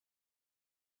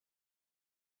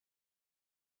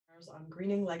webinars on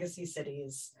greening legacy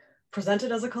cities,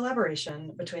 presented as a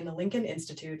collaboration between the Lincoln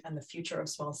Institute and the Future of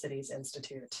Small Cities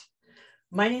Institute.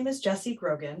 My name is Jessie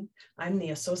Grogan. I'm the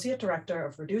Associate Director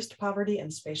of Reduced Poverty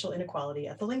and Spatial Inequality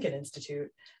at the Lincoln Institute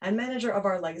and manager of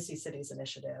our Legacy Cities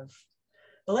Initiative.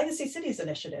 The Legacy Cities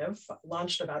Initiative,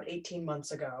 launched about 18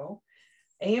 months ago,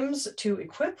 aims to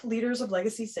equip leaders of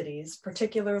legacy cities,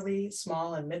 particularly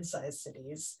small and mid-sized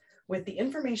cities, with the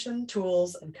information,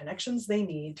 tools, and connections they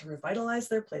need to revitalize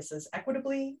their places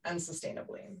equitably and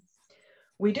sustainably.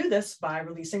 We do this by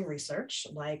releasing research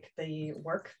like the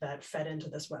work that fed into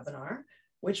this webinar,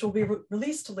 which will be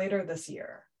released later this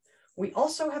year. We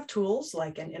also have tools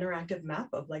like an interactive map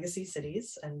of legacy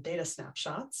cities and data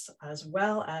snapshots, as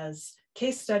well as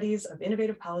case studies of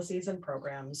innovative policies and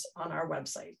programs on our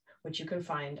website, which you can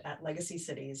find at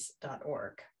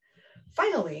legacycities.org.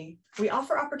 Finally, we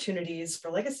offer opportunities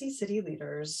for legacy city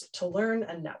leaders to learn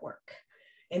and network.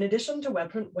 In addition to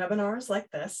webinars like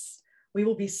this, we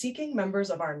will be seeking members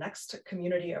of our next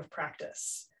community of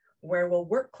practice, where we'll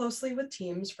work closely with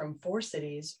teams from 4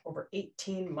 cities over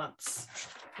 18 months,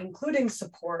 including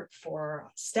support for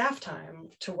staff time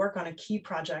to work on a key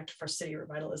project for city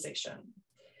revitalization.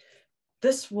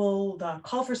 The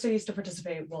call for cities to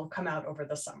participate will come out over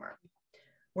the summer.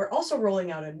 We're also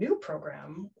rolling out a new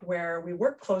program where we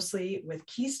work closely with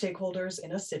key stakeholders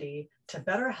in a city to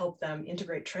better help them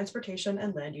integrate transportation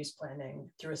and land use planning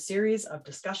through a series of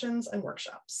discussions and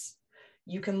workshops.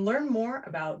 You can learn more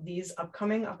about these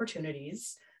upcoming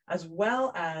opportunities, as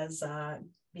well as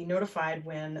be notified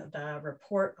when the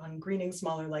report on greening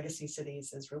smaller legacy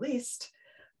cities is released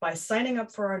by signing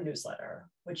up for our newsletter,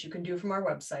 which you can do from our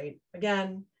website,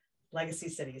 again,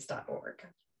 legacycities.org.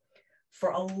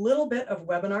 For a little bit of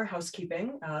webinar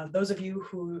housekeeping, those of you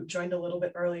who joined a little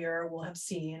bit earlier will have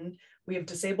seen we have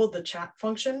disabled the chat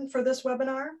function for this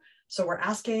webinar. So we're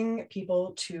asking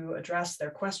people to address their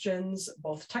questions,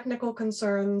 both technical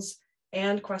concerns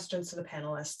and questions to the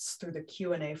panelists through the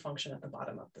Q&A function at the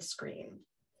bottom of the screen.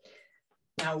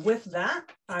 Now with that,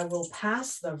 I will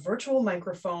pass the virtual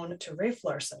microphone to Rafe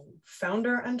Larson,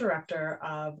 founder and director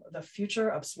of the Future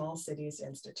of Small Cities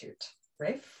Institute.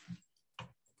 Rafe?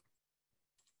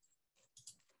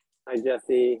 Hi,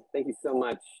 Jessie. Thank you so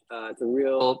much. It's a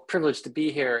real privilege to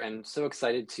be here and so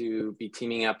excited to be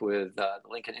teaming up with the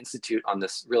Lincoln Institute on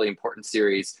this really important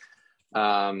series.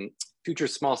 Future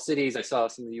Small Cities, I saw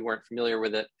some of you weren't familiar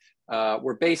with it.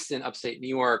 We're based in upstate New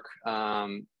York,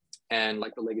 and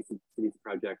like the Legacy Cities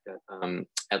Project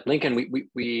at Lincoln,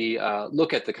 we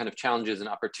look at the kind of challenges and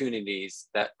opportunities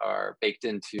that are baked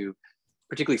into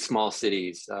particularly small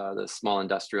cities, the small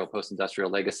industrial,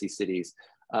 post-industrial legacy cities,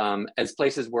 as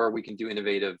places where we can do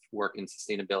innovative work in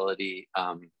sustainability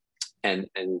and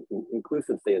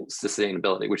inclusive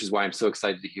sustainability, which is why I'm so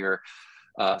excited to hear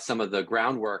some of the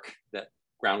groundwork that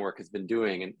Groundwork has been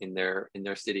doing in their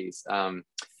cities.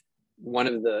 One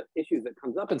of the issues that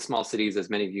comes up in small cities, as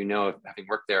many of you know, having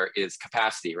worked there, is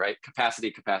capacity, right?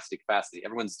 Capacity.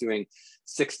 Everyone's doing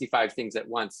 65 things at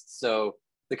once. So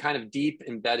the kind of deep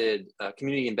embedded,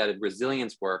 community embedded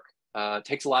resilience work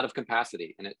takes a lot of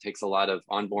capacity, and it takes a lot of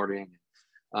onboarding.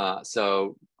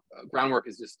 So Groundwork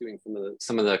is just doing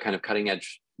some of the kind of cutting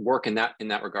edge work in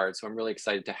that regard. So I'm really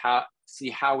excited to see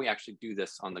how we actually do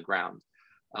this on the ground.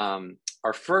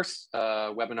 Our first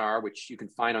webinar, which you can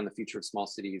find on the Future of Small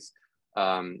Cities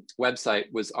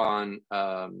website, was on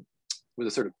with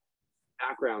a sort of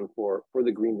background for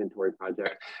the Green Inventory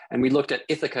Project. And we looked at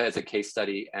Ithaca as a case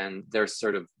study and their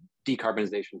sort of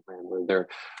decarbonization plan, where they're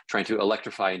trying to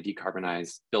electrify and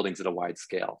decarbonize buildings at a wide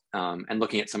scale. And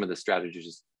looking at some of the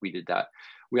strategies, we did that.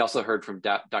 We also heard from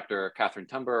Dr. Catherine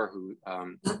Tumber, who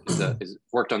is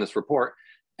worked on this report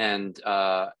and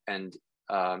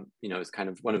you know, is kind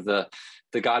of one of the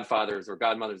godfathers or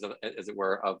godmothers, as it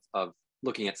were, of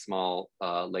looking at small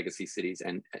legacy cities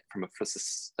and from a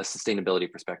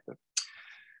sustainability perspective.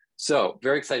 So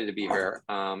very excited to be here,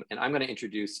 and I'm going to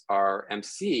introduce our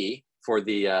MC for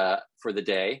the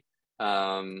day,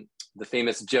 the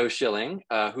famous Joe Schilling,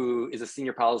 who is a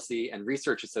senior policy and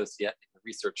research associate in the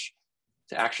Research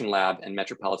to Action Lab and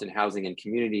Metropolitan Housing and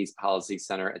Communities Policy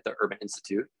Center at the Urban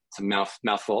Institute. It's a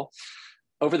mouthful.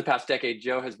 Over the past decade,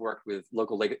 Joe has worked with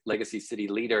local legacy city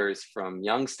leaders from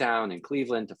Youngstown and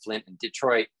Cleveland to Flint and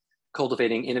Detroit,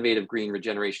 cultivating innovative green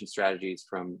regeneration strategies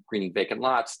from greening vacant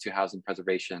lots to housing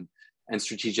preservation and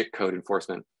strategic code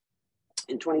enforcement.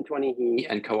 In 2020, he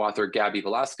and co-author Gabby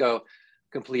Velasco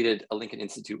completed a Lincoln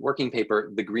Institute working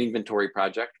paper, The Green Inventory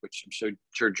Project, which I'm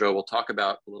sure Joe will talk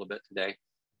about a little bit today,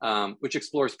 which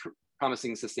explores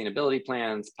promising sustainability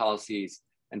plans, policies,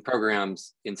 and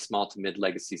programs in small to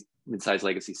mid-sized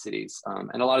legacy cities.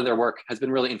 And a lot of their work has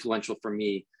been really influential for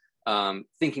me,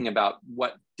 thinking about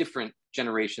what different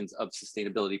generations of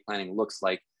sustainability planning looks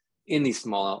like in these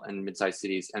small and mid-sized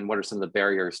cities, and what are some of the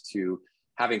barriers to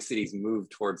having cities move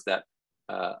towards that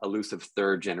elusive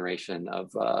third generation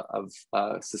of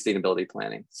sustainability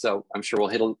planning. So I'm sure we'll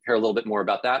hear a little bit more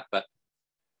about that, but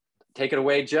take it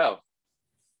away, Joe.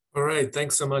 All right,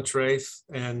 thanks so much, Rafe.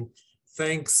 And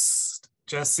thanks,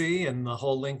 Jesse and the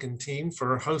whole Lincoln team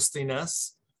for hosting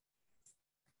us.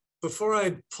 Before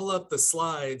I pull up the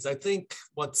slides, I think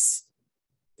what's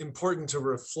important to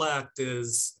reflect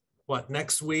is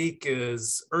next week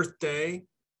is Earth Day,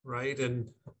 right? And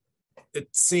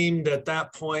it seemed at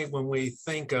that point when we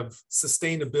think of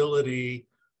sustainability,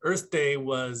 Earth Day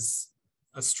was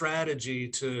a strategy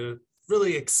to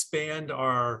really expand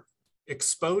our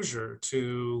exposure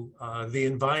to the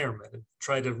environment and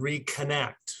try to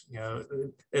reconnect.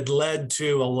 It led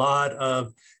to a lot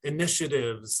of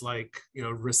initiatives like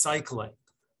recycling,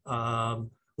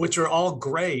 which are all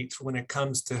great when it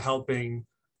comes to helping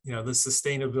the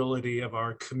sustainability of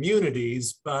our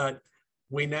communities, but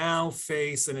we now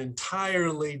face an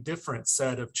entirely different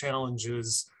set of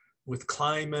challenges with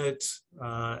climate,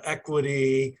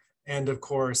 equity, and of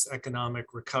course, economic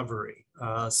recovery.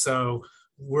 So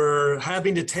we're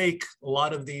having to take a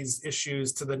lot of these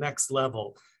issues to the next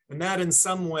level. And that in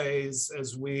some ways,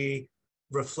 as we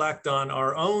reflect on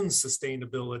our own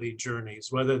sustainability journeys,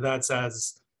 whether that's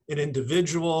as an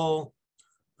individual,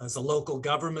 as a local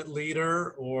government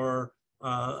leader, or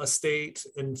a state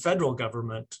and federal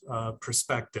government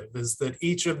perspective, is that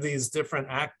each of these different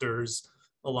actors,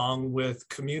 along with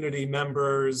community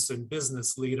members and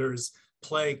business leaders,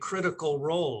 play critical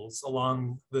roles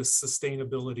along this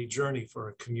sustainability journey for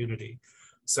a community.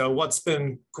 So what's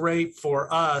been great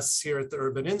for us here at the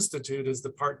Urban Institute is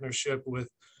the partnership with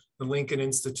the Lincoln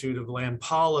Institute of Land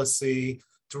Policy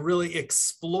to really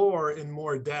explore in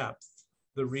more depth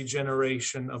the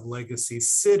regeneration of legacy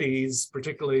cities,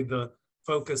 particularly the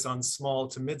focus on small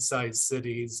to mid-sized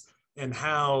cities, and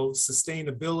how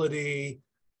sustainability,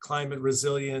 climate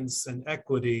resilience, and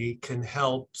equity can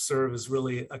help serve as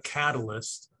really a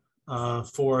catalyst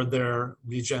for their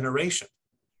regeneration.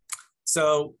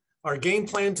 So our game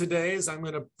plan today is I'm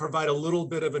going to provide a little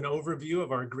bit of an overview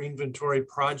of our Greenventory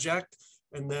project.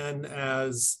 And then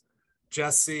as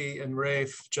Jesse and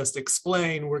Rafe just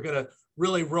explained, we're going to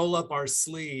really roll up our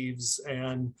sleeves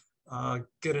and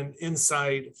get an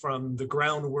insight from the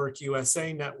Groundwork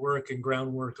USA Network and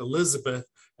Groundwork Elizabeth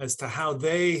as to how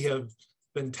they have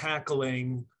been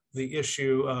tackling the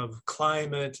issue of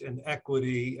climate and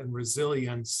equity and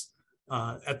resilience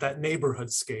at that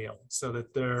neighborhood scale, so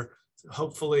that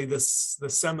hopefully the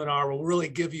seminar will really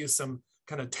give you some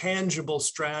kind of tangible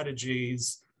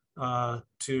strategies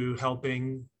to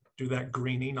helping do that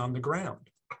greening on the ground.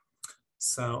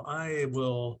 So I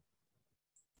will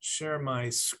share my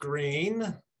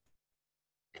screen.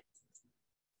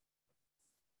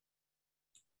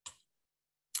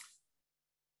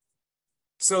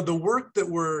 So the work that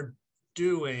we're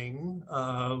doing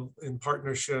in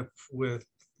partnership with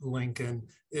Lincoln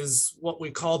is what we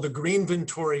call the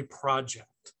Greenventory Project.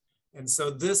 And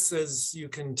so this, as you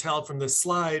can tell from this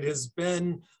slide, has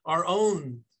been our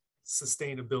own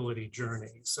sustainability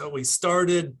journey. So we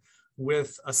started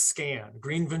with a scan,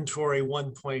 Greenventory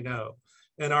 1.0.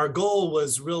 And our goal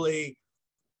was really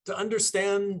to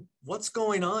understand what's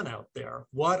going on out there.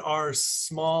 What are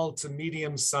small to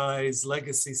medium-sized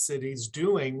legacy cities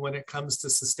doing when it comes to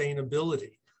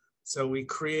sustainability? So we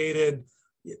created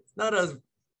not a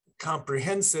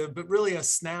comprehensive, but really a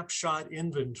snapshot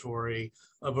inventory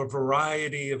of a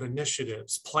variety of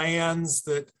initiatives, plans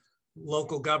that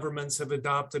local governments have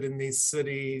adopted in these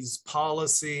cities,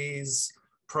 policies,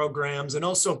 programs, and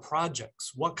also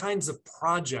projects. What kinds of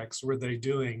projects were they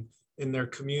doing in their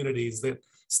communities that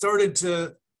started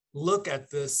to look at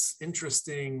this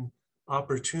interesting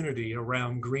opportunity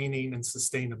around greening and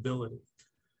sustainability?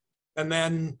 And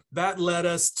then that led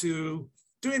us to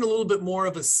doing a little bit more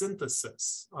of a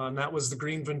synthesis. That was the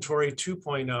Greenventory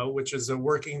 2.0, which is a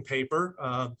working paper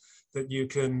that you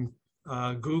can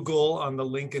Google on the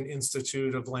Lincoln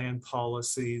Institute of Land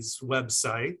Policy's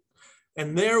website.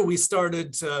 And there we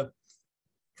started to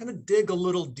kind of dig a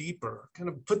little deeper, kind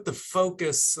of put the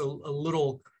focus a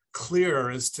little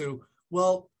clearer as to,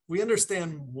 well, we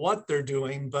understand what they're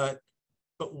doing, but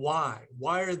why?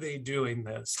 Why are they doing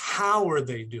this? How are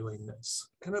they doing this?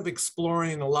 Kind of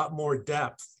exploring a lot more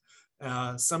depth,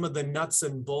 some of the nuts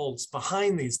and bolts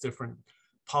behind these different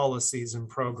policies and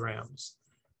programs.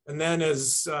 And then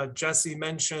as Jesse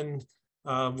mentioned,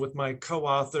 with my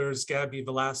co-authors, Gabby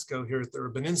Velasco here at the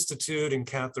Urban Institute and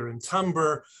Catherine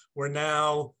Tumber. We're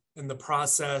now in the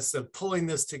process of pulling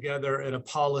this together in a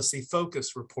policy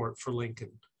focus report for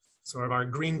Lincoln. Sort of our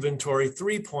Greenventory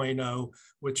 3.0,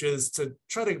 which is to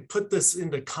try to put this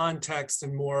into context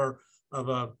and more of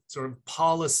a sort of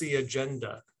policy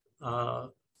agenda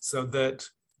so that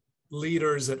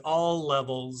leaders at all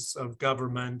levels of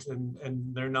government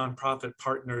and their nonprofit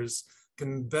partners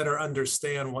can better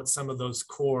understand what some of those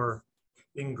core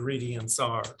ingredients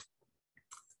are.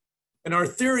 And our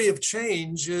theory of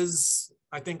change is,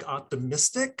 I think,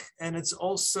 optimistic, and it's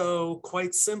also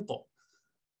quite simple.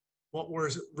 What we're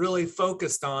really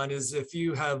focused on is if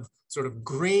you have sort of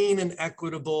green and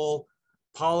equitable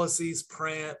policies,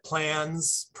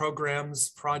 plans, programs,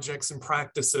 projects, and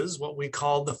practices, what we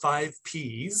call the 5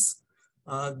 Ps,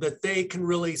 that they can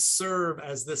really serve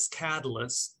as this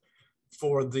catalyst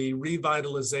for the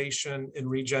revitalization and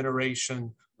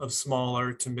regeneration of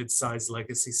smaller to mid-sized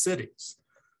legacy cities.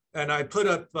 And I put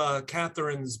up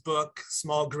Catherine's book,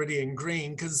 Small, Gritty, and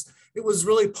Green, because it was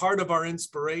really part of our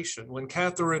inspiration. When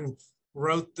Catherine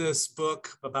wrote this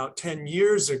book about 10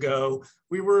 years ago,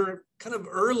 we were kind of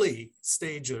early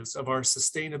stages of our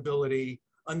sustainability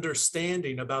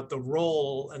understanding about the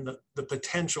role and the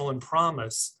potential and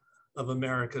promise of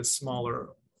America's smaller,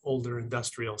 older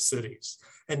industrial cities.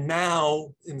 And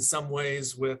now, in some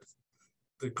ways, with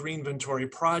the Greenventory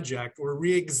project, we're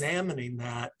re-examining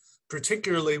that,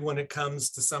 particularly when it comes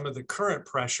to some of the current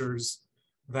pressures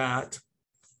that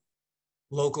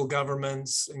local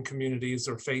governments and communities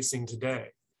are facing today.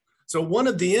 So one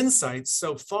of the insights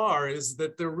so far is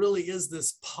that there really is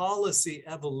this policy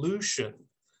evolution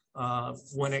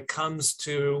when it comes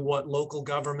to what local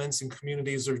governments and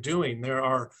communities are doing. There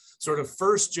are sort of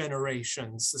first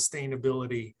generation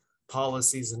sustainability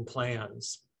policies and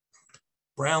plans,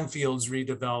 brownfields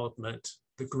redevelopment,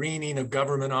 the greening of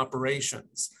government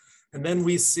operations. And then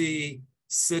we see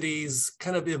cities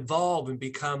kind of evolve and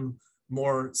become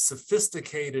more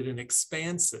sophisticated and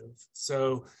expansive.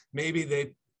 So maybe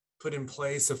they put in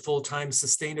place a full-time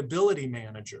sustainability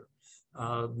manager.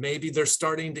 Maybe they're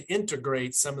starting to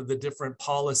integrate some of the different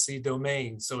policy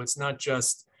domains. So it's not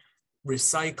just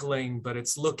recycling, but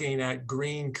it's looking at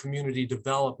green community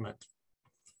development.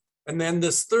 And then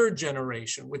this third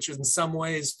generation, which in some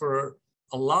ways for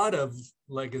a lot of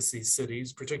legacy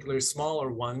cities, particularly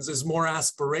smaller ones, is more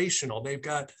aspirational. They've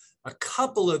got a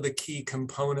couple of the key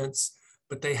components,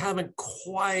 but they haven't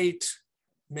quite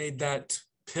made that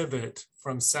pivot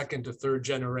from second to third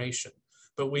generation.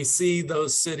 But we see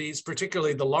those cities,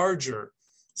 particularly the larger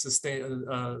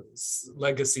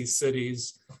legacy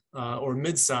cities or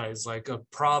mid-size, like a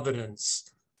Providence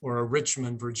or a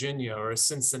Richmond, Virginia, or a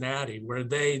Cincinnati, where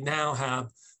they now have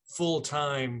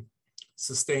full-time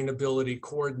sustainability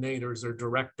coordinators or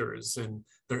directors, and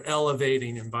they're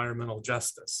elevating environmental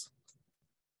justice.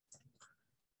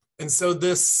 And so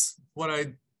this, what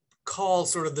I call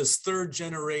sort of this third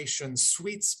generation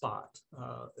sweet spot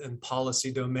in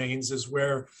policy domains, is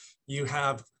where you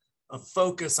have a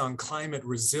focus on climate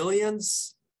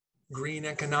resilience, green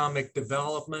economic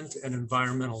development, and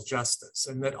environmental justice.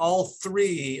 And that all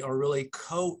three are really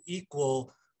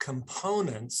co-equal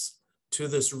components to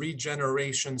this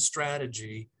regeneration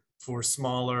strategy for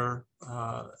smaller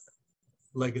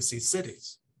legacy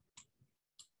cities.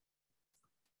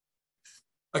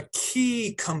 A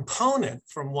key component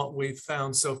from what we've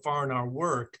found so far in our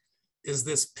work is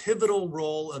this pivotal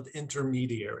role of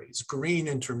intermediaries, green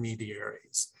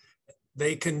intermediaries.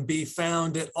 They can be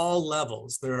found at all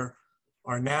levels. There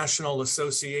are national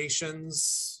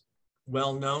associations,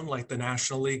 well known, like the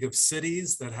National League of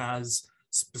Cities, that has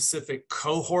specific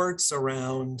cohorts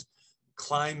around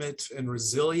climate and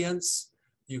resilience.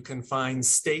 You can find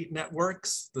state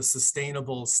networks, the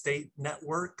sustainable state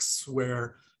networks,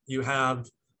 where you have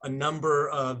a number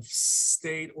of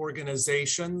state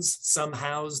organizations, some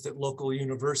housed at local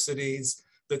universities,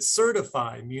 that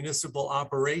certify municipal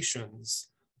operations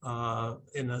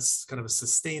in a kind of a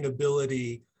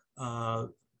sustainability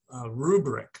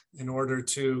rubric in order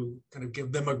to kind of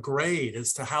give them a grade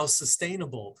as to how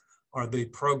sustainable are the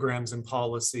programs and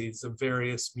policies of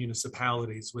various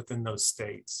municipalities within those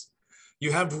states.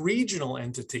 You have regional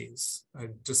entities. I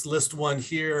just list one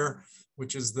here,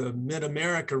 which is the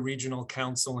Mid-America Regional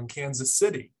Council in Kansas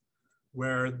City,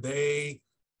 where they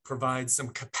provide some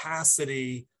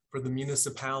capacity for the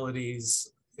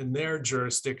municipalities in their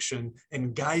jurisdiction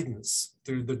and guidance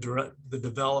through the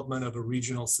development of a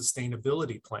regional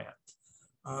sustainability plan.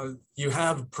 You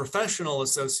have professional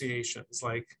associations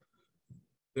like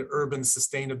the Urban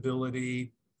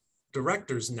Sustainability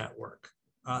Directors Network.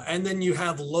 And then you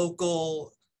have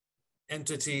local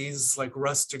entities like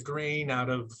Rust to Green out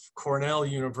of Cornell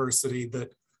University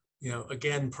that,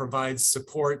 again, provides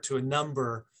support to a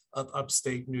number of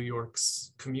upstate New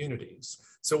York's communities.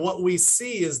 So what we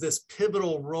see is this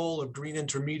pivotal role of green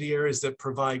intermediaries that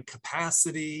provide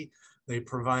capacity, they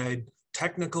provide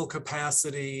technical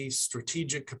capacity,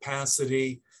 strategic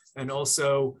capacity, and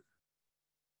also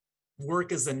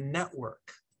work as a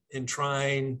network in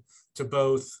trying to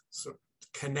both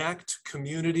connect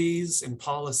communities and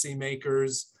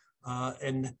policymakers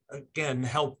and again,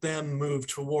 help them move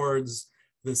towards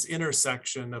this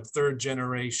intersection of third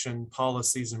generation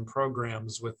policies and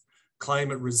programs with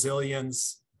climate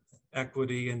resilience,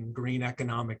 equity, and green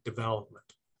economic development.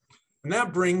 And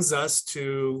that brings us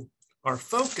to our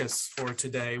focus for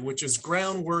today, which is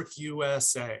Groundwork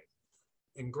USA.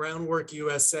 And Groundwork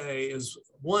USA is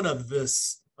one of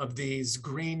these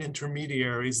green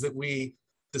intermediaries that we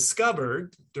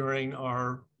discovered during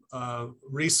our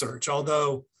research,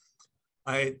 although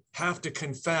I have to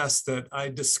confess that I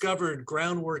discovered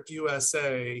Groundwork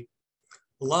USA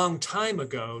a long time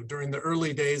ago during the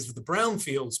early days of the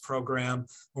Brownfields program,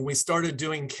 when we started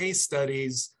doing case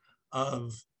studies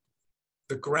of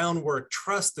the Groundwork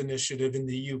Trust Initiative in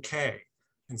the UK.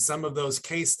 And some of those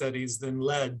case studies then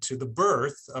led to the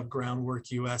birth of Groundwork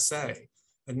USA.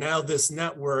 And now this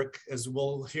network, as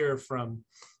we'll hear from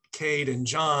Kate and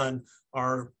John,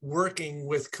 are working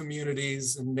with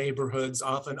communities and neighborhoods,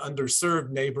 often underserved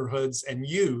neighborhoods and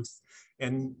youth,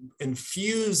 and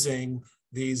infusing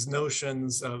these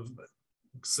notions of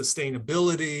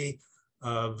sustainability,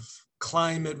 of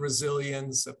climate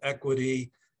resilience, of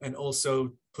equity, and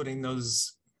also putting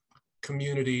those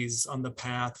communities on the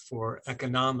path for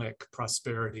economic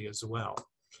prosperity as well.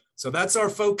 So that's our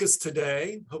focus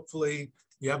today. Hopefully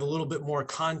you have a little bit more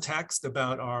context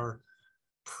about our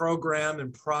program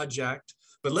and project,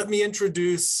 but let me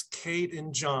introduce Kate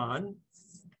and John.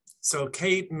 So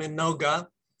Kate Mengoya,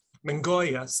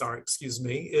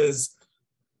 is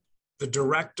the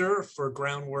director for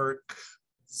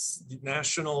Groundwork's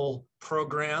national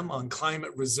program on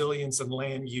climate resilience and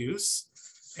land use.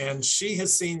 And she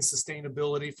has seen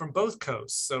sustainability from both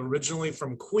coasts. So originally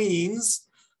from Queens,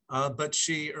 but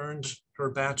she earned her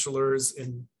bachelor's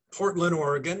in Portland,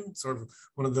 Oregon, sort of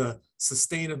one of the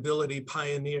sustainability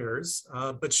pioneers,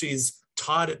 but she's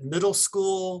taught at middle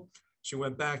school. She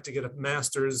went back to get a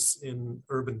master's in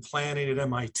urban planning at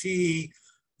MIT,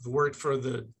 worked for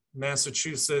the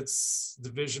Massachusetts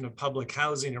Division of Public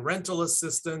Housing and Rental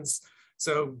Assistance.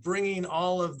 So bringing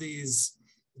all of these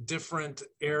different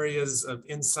areas of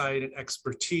insight and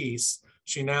expertise,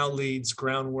 she now leads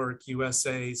Groundwork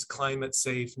USA's Climate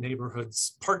Safe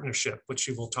Neighborhoods Partnership, which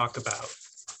she will talk about.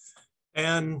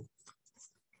 And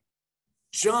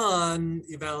John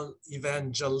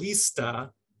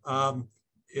Evangelista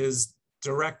is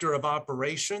Director of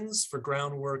Operations for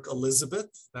Groundwork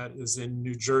Elizabeth, that is in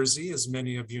New Jersey, as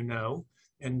many of you know.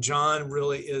 And John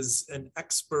really is an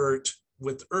expert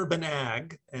with urban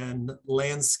ag and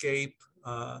landscape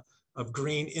of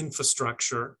green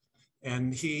infrastructure.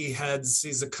 And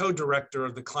he's a co-director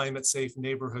of the Climate Safe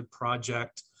Neighborhood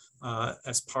Project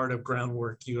as part of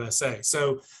Groundwork USA.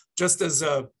 So just as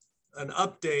an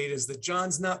update is that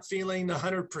John's not feeling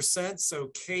 100%.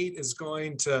 So Kate is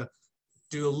going to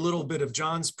do a little bit of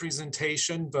John's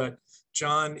presentation, but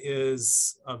John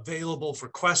is available for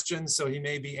questions. So he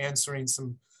may be answering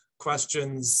some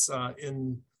questions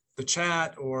in the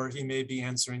chat, or he may be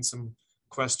answering some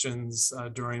questions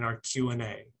during our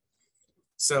Q&A.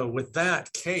 So with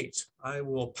that, Kate, I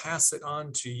will pass it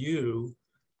on to you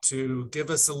to give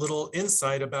us a little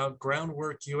insight about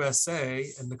Groundwork USA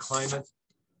and the Climate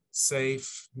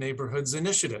Safe Neighborhoods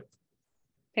Initiative.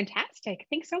 Fantastic.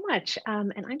 Thanks so much.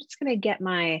 And I'm just going to get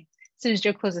as soon as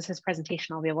Joe closes his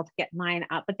presentation, I'll be able to get mine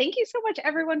up. But thank you so much,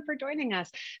 everyone, for joining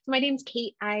us. So my name's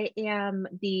Kate. I am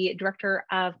the Director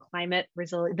of Climate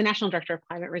Resilience, the National Director of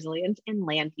Climate Resilience and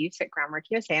Land Use at Groundwork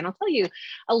USA. And I'll tell you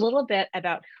a little bit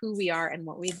about who we are and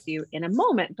what we do in a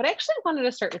moment. But I actually wanted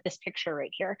to start with this picture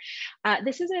right here.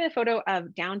 This is a photo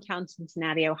of downtown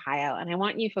Cincinnati, Ohio. And I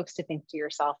want you folks to think to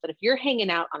yourself that if you're hanging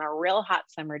out on a real hot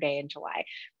summer day in July,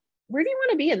 where do you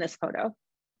want to be in this photo?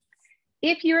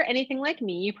 If you're anything like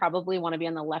me, you probably want to be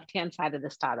on the left-hand side of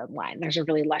this dotted line. There's a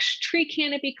really lush tree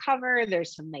canopy cover.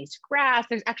 There's some nice grass.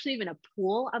 There's actually even a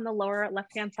pool on the lower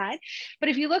left-hand side. But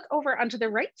if you look over onto the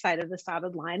right side of this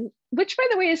dotted line, which by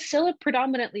the way is still a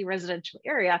predominantly residential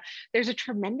area, there's a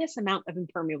tremendous amount of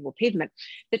impermeable pavement.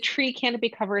 The tree canopy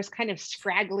cover is kind of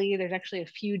scraggly. There's actually a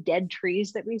few dead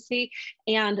trees that we see.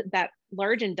 And that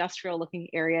large industrial looking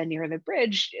area near the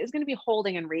bridge is going to be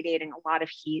holding and radiating a lot of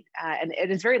heat, and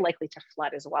it is very likely to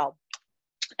flood as well.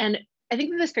 And I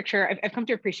think that this picture, I've come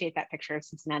to appreciate that picture of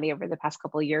Cincinnati over the past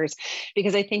couple of years,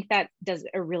 because I think that does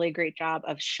a really great job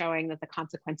of showing that the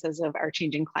consequences of our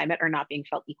changing climate are not being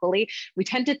felt equally. We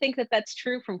tend to think that that's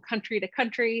true from country to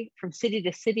country, from city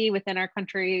to city within our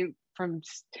country,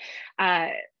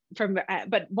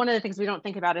 but one of the things we don't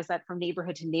think about is that from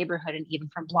neighborhood to neighborhood and even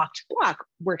from block to block,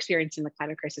 we're experiencing the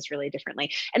climate crisis really differently.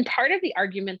 And part of the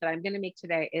argument that I'm going to make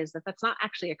today is that that's not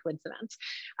actually a coincidence.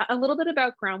 A little bit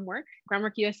about Groundwork.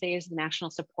 Groundwork USA is the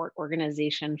national support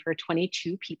organization for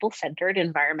 22 people-centered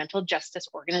environmental justice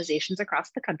organizations across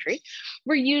the country.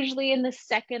 We're usually in the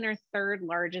second or third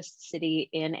largest city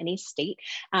in any state.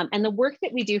 And the work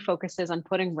that we do focuses on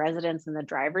putting residents in the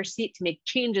driver's seat to make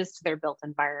changes to their built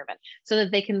environment so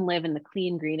that they can live in the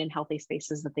clean, green, and healthy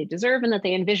spaces that they deserve and that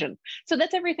they envision. So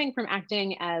that's everything from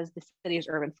acting as the city's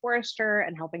urban forester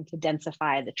and helping to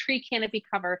densify the tree canopy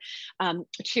cover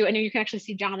to, I know you can actually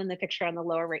see John in the picture on the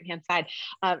lower right-hand side,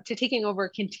 to taking over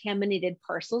contaminated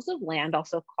parcels of land,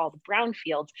 also called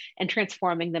brownfields, and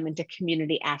transforming them into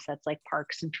community assets like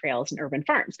parks and trails and urban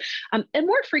farms. And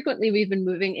more frequently, we've been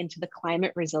moving into the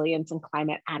climate resilience and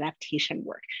climate adaptation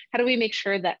work. How do we make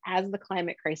sure that as the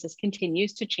climate crisis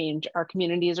continues to change, our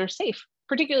communities are safe,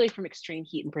 particularly from extreme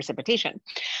heat and precipitation?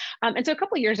 And so a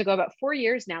couple of years ago, about 4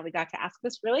 years now, we got to ask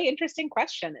this really interesting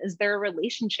question. Is there a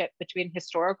relationship between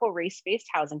historical race-based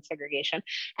housing segregation?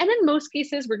 And in most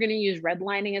cases, we're going to use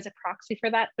redlining as a proxy for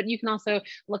that, but you can also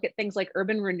look at things like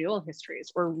urban renewal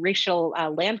histories or racial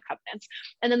land covenants,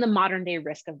 and then the modern day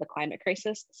risk of the climate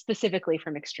crisis, specifically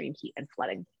from extreme heat and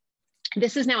flooding.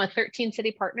 This is now a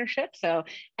 13-city partnership, so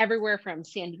everywhere from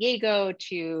San Diego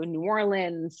to New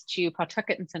Orleans to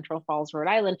Pawtucket and Central Falls, Rhode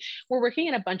Island. We're working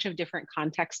in a bunch of different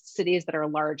contexts, cities that are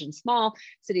large and small,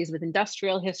 cities with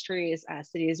industrial histories,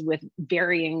 cities with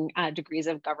varying degrees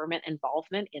of government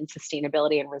involvement in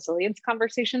sustainability and resilience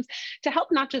conversations, to help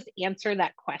not just answer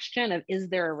that question of is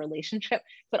there a relationship,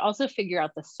 but also figure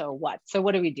out the so what. So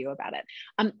what do we do about it?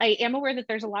 I am aware that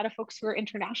there's a lot of folks who are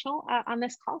international on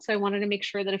this call, so I wanted to make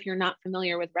sure that if you're not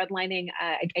familiar with redlining,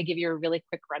 I give you a really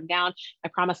quick rundown. I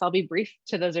promise I'll be brief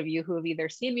to those of you who have either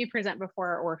seen me present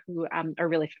before or who are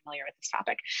really familiar with this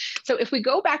topic. So if we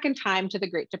go back in time to the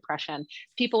Great Depression,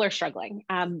 people are struggling.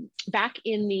 Back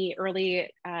in the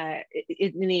early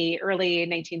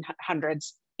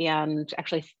 1900s, and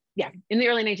actually, yeah, in the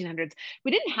early 1900s,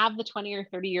 we didn't have the 20 or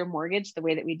 30-year mortgage the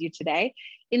way that we do today.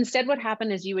 Instead, what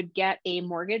happened is you would get a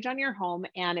mortgage on your home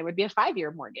and it would be a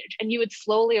 5-year mortgage, and you would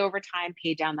slowly over time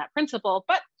pay down that principal.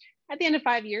 But at the end of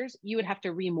 5 years, you would have to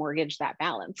remortgage that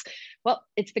balance. Well,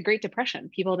 it's the Great Depression.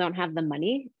 People don't have the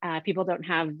money. People don't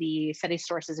have the steady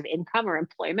sources of income or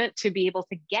employment to be able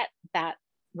to get that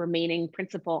remaining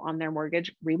principal on their mortgage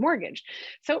remortgaged.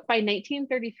 So by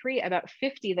 1933, about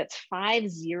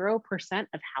 50%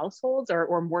 of households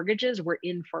or mortgages were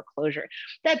in foreclosure.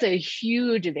 That's a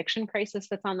huge eviction crisis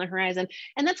that's on the horizon.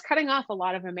 And that's cutting off a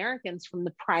lot of Americans from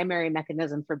the primary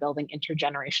mechanism for building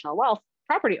intergenerational wealth,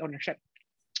 property ownership.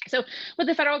 So what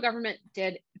the federal government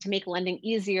did to make lending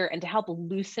easier and to help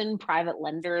loosen private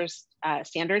lenders'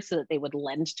 standards so that they would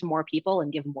lend to more people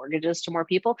and give mortgages to more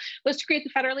people was to create the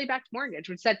federally backed mortgage,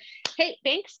 which said, hey,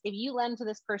 banks, if you lend to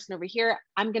this person over here,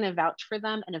 I'm going to vouch for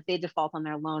them. And if they default on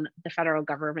their loan, the federal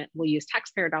government will use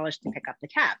taxpayer dollars to pick up the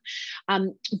tab.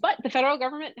 But the federal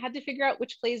government had to figure out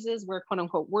which places were quote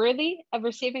unquote worthy of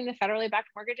receiving the federally backed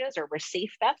mortgages or were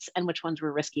safe bets and which ones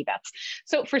were risky bets.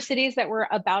 So for cities that were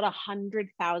about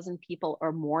 100,000 people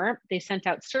or more, they sent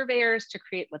out surveyors to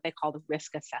create what they called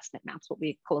risk assessment maps, what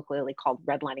we colloquially called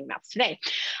redlining maps today.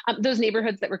 Those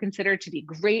neighborhoods that were considered to be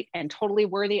great and totally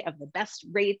worthy of the best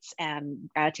rates and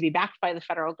to be backed by the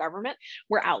federal government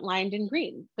were outlined in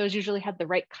green. Those usually had the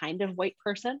right kind of white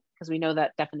person, because we know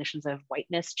that definitions of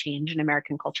whiteness change in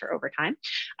American culture over time.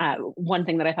 One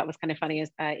thing that I thought was kind of funny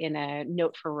is in a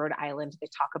note for Rhode Island, they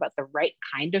talk about the right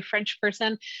kind of French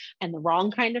person and the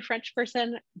wrong kind of French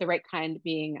person, the right kind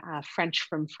being French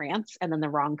from France, and then the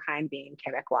wrong kind being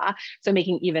Quebecois. So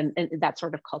making even that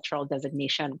sort of cultural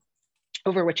designation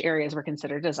over which areas were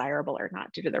considered desirable or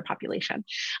not due to their population.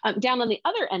 Down on the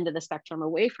other end of the spectrum,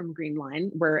 away from green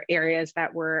line, were areas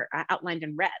that were outlined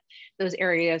in red. Those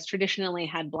areas traditionally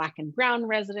had Black and brown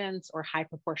residents or high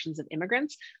proportions of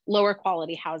immigrants, lower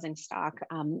quality housing stock,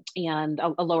 and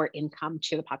a lower income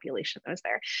to the population that was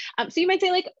there. So you might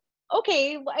say, like,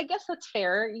 okay, well, I guess that's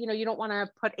fair. You know, you don't want to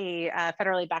put a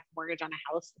federally backed mortgage on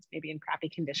a house that's maybe in crappy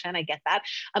condition. I get that.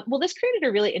 Well, this created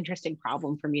a really interesting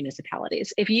problem for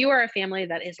municipalities. If you are a family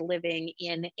that is living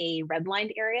in a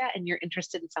redlined area and you're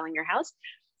interested in selling your house,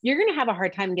 you're going to have a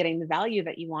hard time getting the value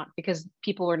that you want because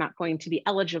people are not going to be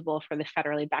eligible for the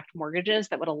federally backed mortgages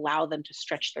that would allow them to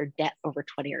stretch their debt over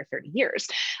 20 or 30 years.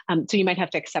 So you might have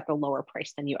to accept a lower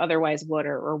price than you otherwise would,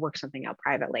 or work something out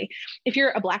privately. If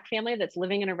you're a Black family that's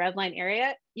living in a red line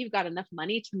area, you've got enough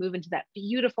money to move into that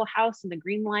beautiful house in the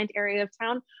green lined area of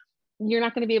town. You're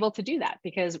not going to be able to do that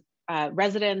because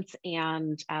residents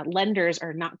and lenders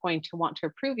are not going to want to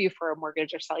approve you for a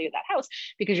mortgage or sell you that house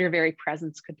because your very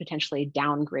presence could potentially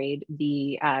downgrade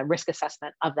the risk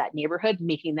assessment of that neighborhood,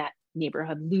 making that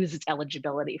neighborhood lose its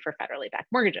eligibility for federally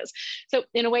backed mortgages. So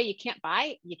in a way, you can't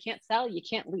buy, you can't sell, you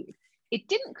can't leave. It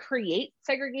didn't create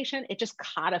segregation, it just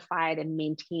codified and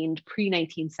maintained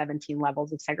pre-1917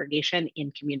 levels of segregation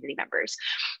in community members.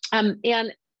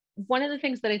 And one of the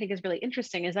things that I think is really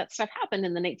interesting is that stuff happened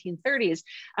in the 1930s,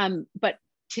 but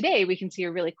today we can see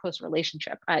a really close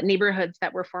relationship. Neighborhoods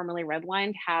that were formerly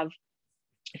redlined have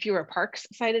fewer parks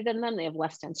sited in them. They have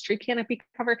less dense tree canopy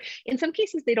cover. In some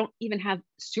cases, they don't even have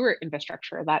sewer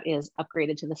infrastructure that is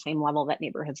upgraded to the same level that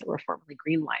neighborhoods that were formerly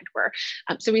green lined were.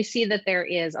 So we see that there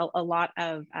is a lot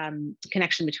of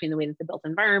connection between the way that the built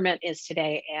environment is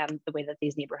today and the way that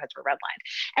these neighborhoods were redlined.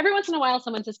 Every once in a while,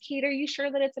 someone says, Kate, are you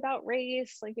sure that it's about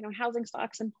race? Like, you know, housing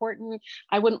stock's important.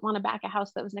 I wouldn't want to back a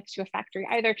house that was next to a factory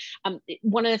either.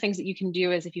 One of the things that you can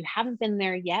do is if you haven't been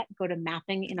there yet, go to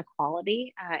Mapping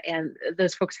Inequality, and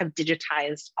those folks have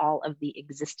digitized all of the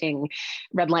existing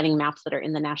redlining maps that are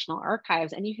in the National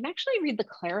Archives. And you can actually read the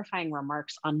clarifying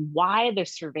remarks on why the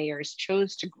surveyors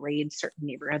chose to grade certain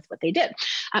neighborhoods what they did.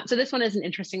 So this one is an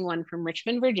interesting one from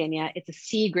Richmond, Virginia. It's a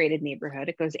C graded neighborhood.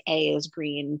 It goes A is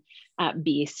green,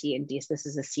 B, C, and D. So this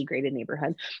is a C graded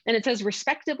neighborhood. And it says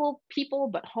respectable people,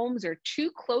 but homes are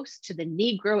too close to the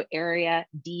Negro area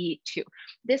D2.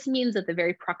 This means that the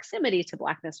very proximity to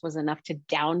Blackness was enough to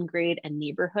downgrade a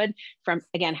neighborhood from,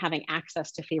 again, having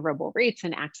access to favorable rates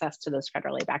and access to those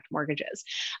federally backed mortgages.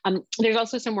 There's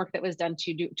also some work that was done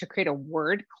to create a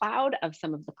word cloud of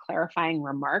some of the clarifying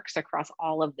remarks across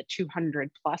all of the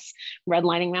 200 plus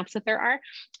redlining maps that there are.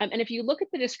 And if you look at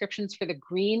the descriptions for the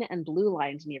green and blue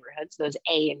lined neighborhoods, those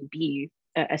A and B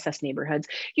assessed neighborhoods,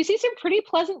 you see some pretty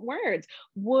pleasant words: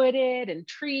 wooded and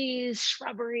trees,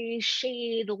 shrubbery,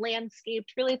 shade,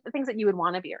 landscaped, really the things that you would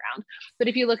want to be around. But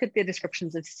if you look at the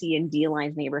descriptions of C and D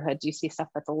lined neighborhoods, you see stuff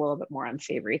that's a little bit more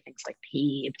unsavory, things like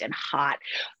paved and hot,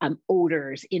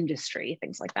 odors, industry,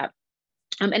 things like that.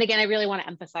 And again, I really want to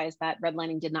emphasize that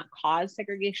redlining did not cause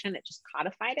segregation, it just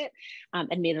codified it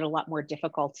and made it a lot more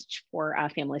difficult for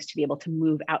families to be able to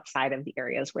move outside of the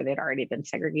areas where they'd already been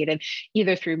segregated,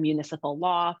 either through municipal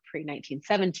law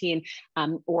pre-1917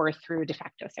 or through de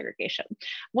facto segregation.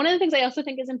 One of the things I also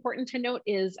think is important to note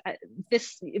is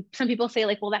some people say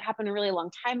like, well, that happened a really long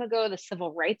time ago. The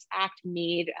Civil Rights Act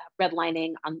made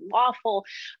redlining unlawful.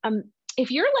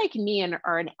 If you're like me and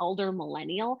are an elder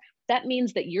millennial, that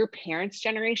means that your parents'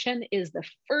 generation is the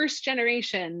first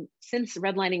generation since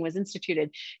redlining was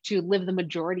instituted to live the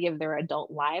majority of their adult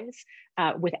lives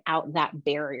without that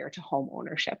barrier to home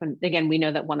ownership. And again, we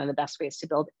know that one of the best ways to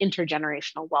build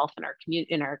intergenerational wealth in our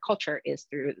community, in our culture, is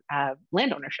through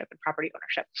land ownership and property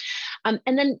ownership.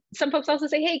 And then some folks also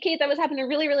say, hey, Kate, that was happening a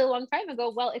really, really long time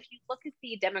ago. Well, if you look at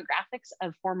the demographics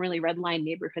of formerly redlined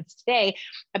neighborhoods today,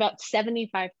 about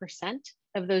 75%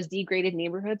 of those degraded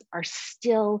neighborhoods are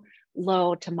still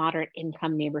low to moderate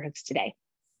income neighborhoods today.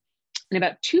 And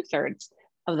about 2/3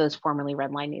 of those formerly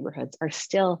redlined neighborhoods are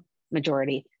still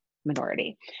majority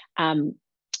minority.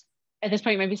 At this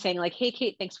point, you might be saying like, hey,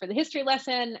 Kate, thanks for the history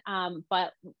lesson.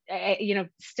 But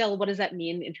still, what does that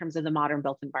mean in terms of the modern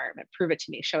built environment? Prove it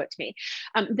to me, show it to me.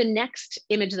 The next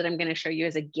image that I'm going to show you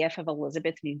is a GIF of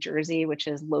Elizabeth, New Jersey, which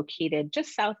is located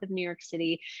just south of New York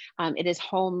City. It is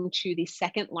home to the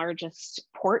second largest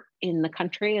port in the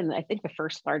country, and I think the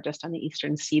first largest on the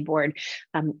eastern seaboard.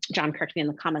 John, correct me in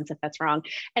the comments if that's wrong.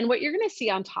 And what you're going to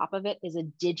see on top of it is a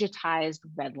digitized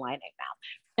redlining map.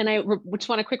 And I just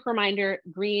want a quick reminder: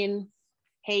 green,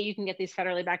 hey, you can get these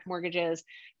federally backed mortgages.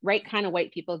 Right kind of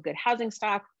white people, good housing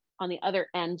stock. On the other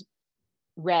end,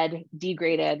 red,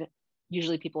 degraded,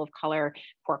 usually people of color,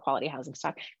 poor quality housing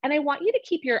stock. And I want you to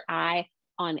keep your eye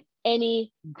on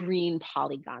any green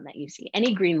polygon that you see,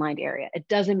 any green lined area. It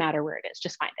doesn't matter where it is,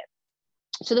 just find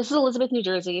it. So this is Elizabeth, New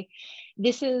Jersey.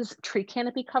 This is tree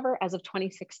canopy cover as of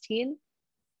 2016.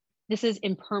 This is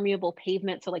impermeable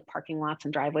pavement, so like parking lots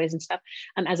and driveways and stuff,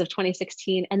 as of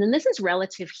 2016. And then this is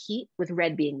relative heat, with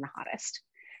red being the hottest.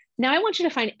 Now I want you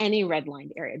to find any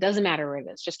redlined area. It doesn't matter where it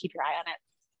is, just keep your eye on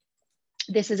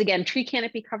it. This is, again, tree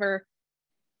canopy cover,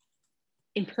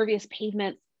 impervious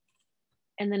pavement,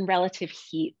 and then relative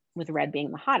heat with red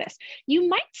being the hottest. You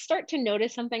might start to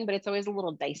notice something, but it's always a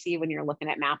little dicey when you're looking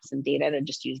at maps and data to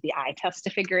just use the eye test to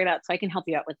figure it out. So I can help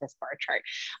you out with this bar chart.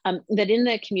 That in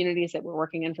the communities that we're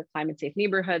working in for climate safe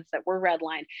neighborhoods that were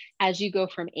redlined, as you go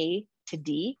from A to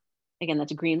D, again,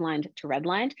 that's green lined to red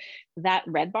lined, that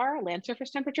red bar, land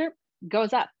surface temperature,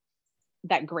 goes up.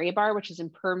 That gray bar, which is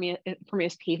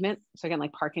impervious pavement, so again,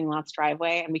 like parking lots,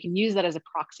 driveway, and we can use that as a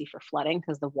proxy for flooding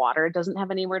because the water doesn't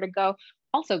have anywhere to go,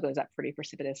 also goes up pretty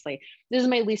precipitously. This is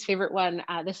my least favorite one.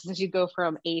 This is as you go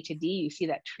from A to D, you see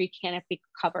that tree canopy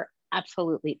cover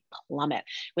absolutely plummet,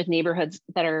 with neighborhoods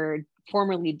that are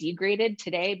formerly degraded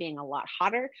today being a lot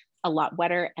hotter, a lot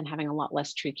wetter, and having a lot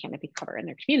less tree canopy cover in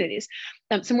their communities.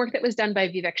 Some work that was done by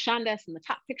Vivek Chandas in the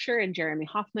top picture and Jeremy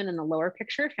Hoffman in the lower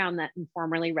picture found that in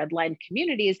formerly redlined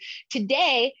communities,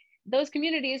 today, those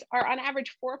communities are on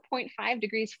average 4.5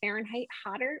 degrees Fahrenheit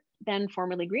hotter than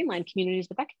formerly green-lined communities,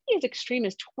 but that can be as extreme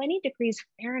as 20 degrees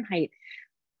Fahrenheit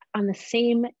on the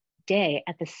same day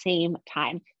at the same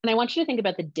time. And I want you to think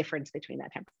about the difference between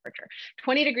that temperature.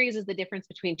 20 degrees is the difference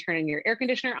between turning your air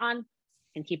conditioner on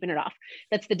and keeping it off.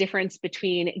 That's the difference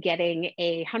between getting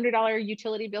a $100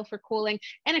 utility bill for cooling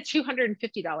and a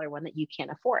 $250 one that you can't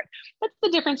afford. That's the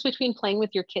difference between playing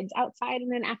with your kids outside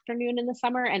in an afternoon in the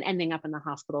summer and ending up in the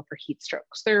hospital for heat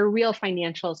strokes. There are real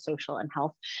financial, social, and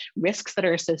health risks that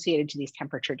are associated to these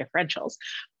temperature differentials.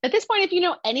 At this point, if you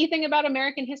know anything about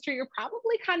American history, you're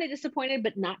probably kind of disappointed,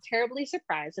 but not terribly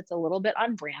surprised. It's a little bit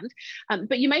on brand.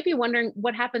 But you might be wondering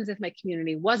what happens if my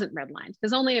community wasn't redlined.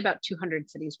 There's only about 200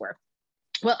 cities worth.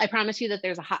 Well, I promise you that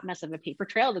there's a hot mess of a paper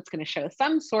trail that's going to show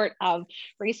some sort of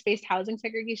race-based housing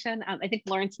segregation. I think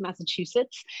Lawrence,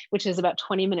 Massachusetts, which is about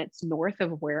 20 minutes north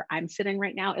of where I'm sitting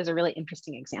right now, is a really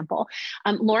interesting example.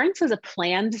 Lawrence is a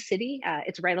planned city.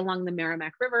 It's right along the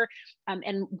Merrimack River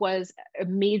and was a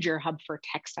major hub for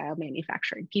textile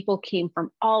manufacturing. People came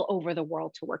from all over the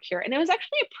world to work here. And it was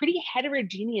actually a pretty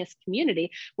heterogeneous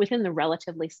community within the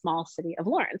relatively small city of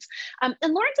Lawrence. And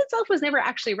Lawrence itself was never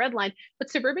actually redlined, but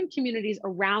suburban communities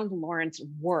around Lawrence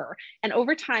were. And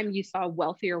over time, you saw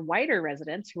wealthier, whiter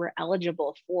residents who were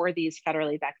eligible for these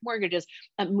federally backed mortgages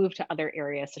move to other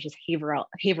areas such as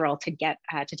Haverhill to get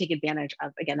to take advantage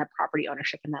of, again, that property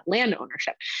ownership and that land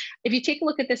ownership. If you take a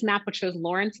look at this map, which shows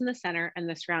Lawrence in the center and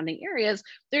the surrounding areas,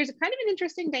 there's kind of an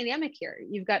interesting dynamic here.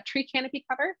 You've got tree canopy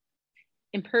cover,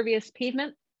 impervious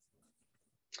pavement,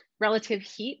 relative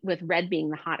heat with red being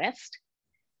the hottest,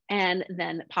 and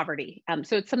then poverty.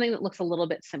 So it's something that looks a little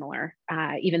bit similar,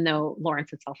 even though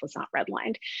Lawrence itself was not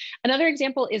redlined. Another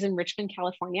example is in Richmond,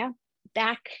 California.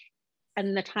 Back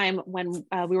in the time when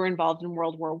we were involved in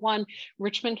World War I,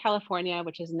 Richmond, California,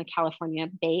 which is in the California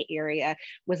Bay Area,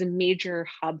 was a major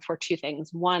hub for two things.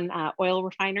 One, oil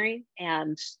refinery,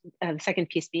 and the second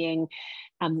piece being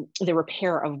the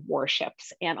repair of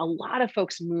warships. And a lot of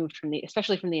folks moved from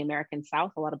especially from the American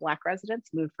South, a lot of Black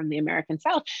residents moved from the American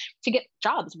South to get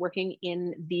jobs working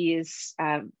in these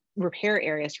repair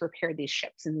areas to repair these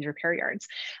ships in these repair yards.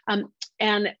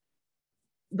 And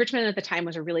Richmond at the time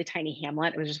was a really tiny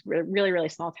hamlet. It was just really, really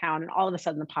small town. And all of a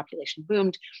sudden the population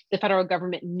boomed. The federal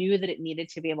government knew that it needed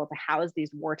to be able to house these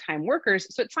wartime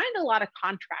workers. So it signed a lot of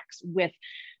contracts with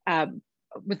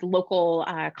local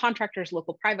contractors,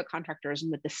 local private contractors,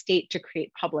 and with the state to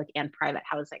create public and private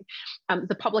housing.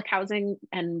 The public housing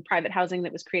and private housing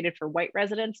that was created for white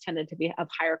residents tended to be of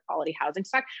higher quality housing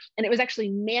stock. And it was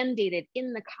actually mandated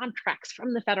in the contracts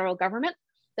from the federal government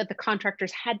that the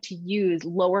contractors had to use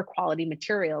lower quality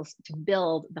materials to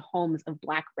build the homes of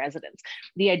Black residents.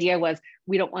 The idea was,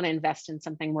 we don't want to invest in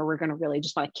something where we're going to really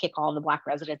just want to kick all the Black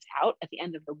residents out at the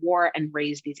end of the war and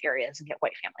raise these areas and get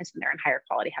white families in there and higher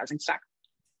quality housing stock.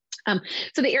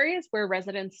 So the areas where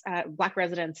Black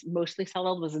residents mostly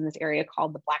settled was in this area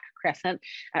called the Black Crescent,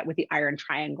 with the Iron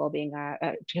Triangle being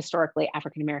a historically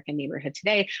African-American neighborhood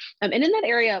today. And in that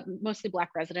area, mostly Black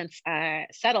residents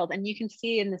settled. And you can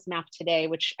see in this map today,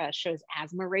 which shows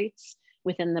asthma rates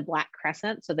within the Black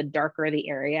Crescent. So the darker the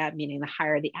area, meaning the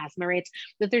higher the asthma rates,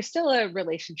 that there's still a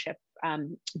relationship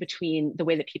between the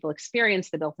way that people experience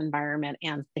the built environment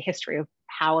and the history of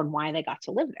how and why they got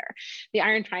to live there. The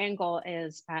Iron Triangle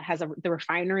has the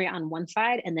refinery on one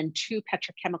side and then two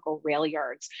petrochemical rail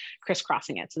yards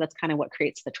crisscrossing it. So that's kind of what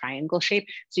creates the triangle shape.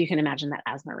 So you can imagine that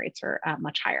asthma rates are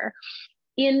much higher.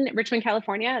 In Richmond,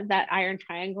 California, that Iron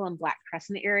Triangle and Black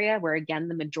Crescent area, where again,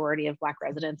 the majority of Black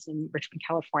residents in Richmond,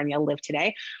 California live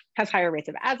today, has higher rates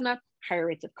of asthma, higher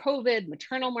rates of COVID,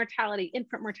 maternal mortality,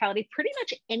 infant mortality, pretty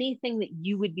much anything that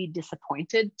you would be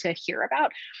disappointed to hear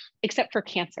about, except for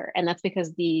cancer. And that's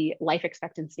because the life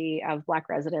expectancy of Black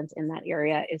residents in that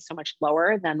area is so much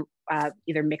lower than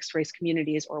either mixed race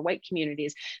communities or white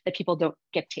communities, that people don't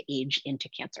get to age into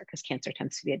cancer, because cancer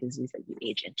tends to be a disease that you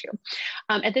age into.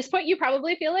 At this point, you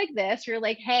probably feel like this. You're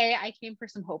like, hey, I came for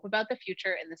some hope about the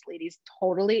future, and this lady's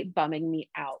totally bumming me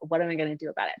out. What am I going to do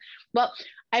about it? Well,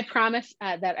 I promise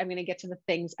that I'm going to get to the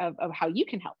things of how you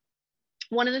can help.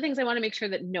 One of the things I want to make sure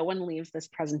that no one leaves this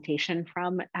presentation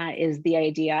from is the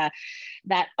idea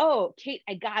that, oh, Kate,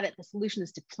 I got it. The solution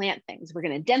is to plant things. We're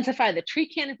going to densify the tree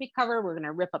canopy cover. We're going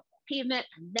to rip up the pavement,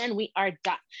 and then we are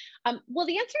done. Well,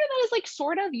 the answer to that is like,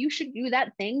 sort of, you should do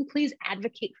that thing. Please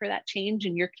advocate for that change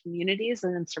in your communities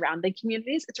and in surrounding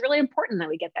communities. It's really important that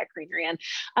we get that greenery in.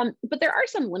 But there are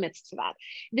some limits to that.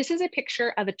 This is a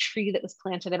picture of a tree that was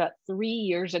planted about 3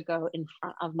 years ago in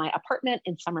front of my apartment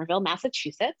in Somerville,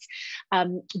 Massachusetts.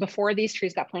 Before these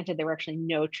trees got planted, there were actually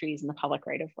no trees in the public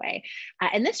right of way.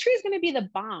 And this tree is going to be the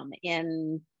bomb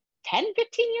in 10,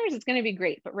 15 years. It's going to be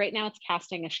great. But right now it's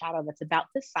casting a shadow that's about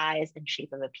the size and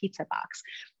shape of a pizza box.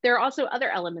 There are also other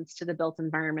elements to the built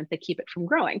environment that keep it from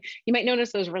growing. You might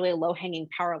notice those really low hanging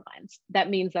power lines.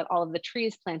 That means that all of the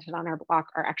trees planted on our block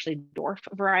are actually dwarf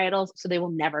varietals, so they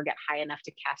will never get high enough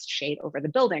to cast shade over the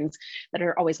buildings that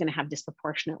are always going to have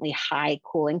disproportionately high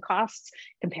cooling costs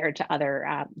compared to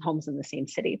other homes in the same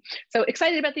city. So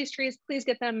excited about these trees. Please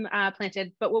get them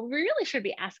planted. But what we really should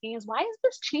be asking is, why has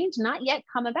this change not yet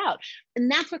come about? And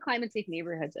that's what Climate Safe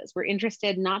Neighborhoods is. We're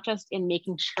interested not just in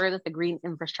making sure that the green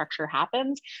infrastructure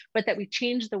happens, but that we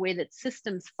change the way that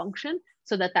systems function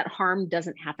so that that harm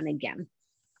doesn't happen again.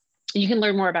 You can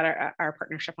learn more about our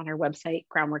partnership on our website,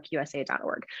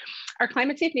 groundworkusa.org. Our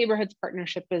Climate Safe Neighborhoods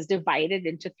partnership is divided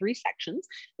into 3 sections.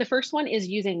 The first one is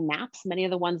using maps, many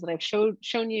of the ones that I've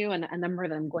shown you, and a number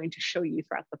that I'm going to show you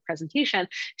throughout the presentation,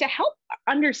 to help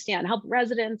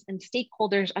residents and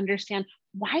stakeholders understand,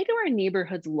 why do our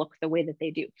neighborhoods look the way that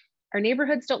they do? Our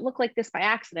neighborhoods don't look like this by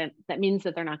accident. That means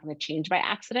that they're not going to change by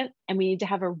accident. And we need to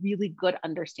have a really good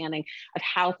understanding of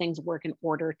how things work in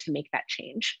order to make that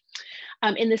change.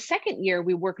 In the second year,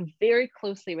 we work very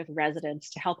closely with residents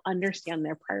to help understand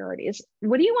their priorities.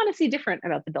 What do you want to see different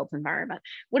about the built environment?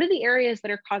 What are the areas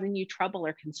that are causing you trouble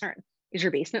or concern? Is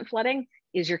your basement flooding?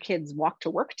 Is your kids' walk to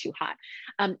work too hot?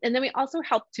 And then we also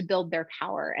help to build their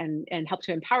power and help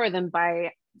to empower them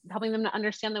by helping them to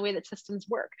understand the way that systems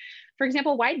work. For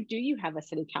example, why do you have a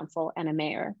city council and a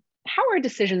mayor? How are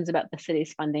decisions about the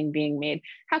city's funding being made?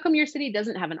 How come your city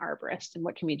doesn't have an arborist? And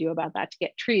what can we do about that to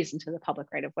get trees into the public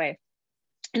right of way?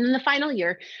 And in the final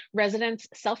year, residents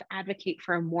self-advocate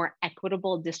for a more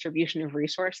equitable distribution of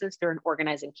resources through an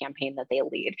organizing campaign that they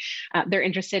lead. They're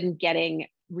interested in getting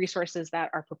resources that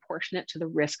are proportionate to the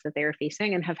risk that they are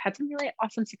facing, and have had some really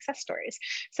awesome success stories.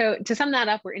 So to sum that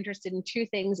up, we're interested in 2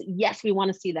 things. Yes, we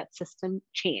want to see that system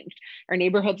changed. Our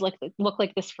neighborhoods look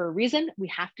like this for a reason. We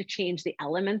have to change the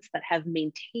elements that have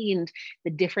maintained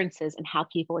the differences in how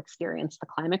people experience the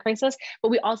climate crisis.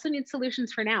 But we also need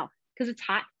solutions for now, because it's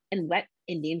hot and wet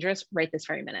and dangerous right this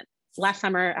very minute. Last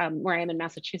summer, where I am in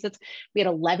Massachusetts, we had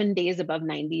 11 days above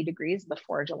 90 degrees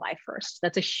before July 1st.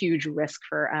 That's a huge risk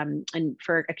for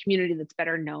a community that's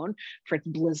better known for its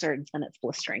blizzards than its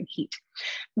blistering heat.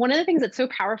 One of the things that's so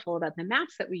powerful about the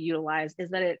maps that we utilize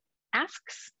is that it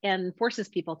asks and forces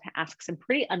people to ask some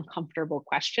pretty uncomfortable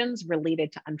questions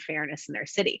related to unfairness in their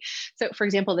city. So for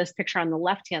example, this picture on the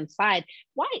left-hand side,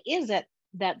 why is it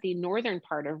that the northern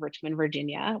part of Richmond,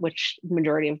 Virginia, which the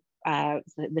majority of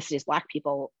the city's Black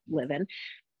people live in,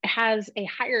 has a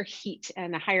higher heat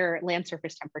and a higher land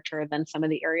surface temperature than some of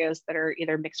the areas that are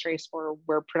either mixed race or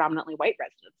where predominantly white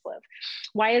residents live?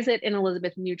 Why is it in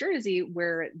Elizabeth, New Jersey,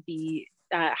 where the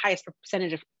highest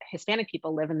percentage of Hispanic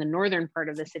people live in the northern part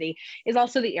of the city, is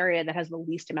also the area that has the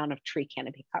least amount of tree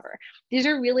canopy cover? These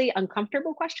are really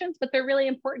uncomfortable questions, but they're really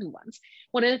important ones.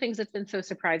 One of the things that's been so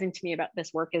surprising to me about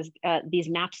this work is these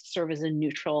maps serve as a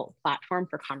neutral platform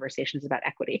for conversations about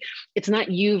equity. It's not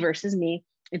you versus me.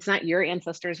 It's not your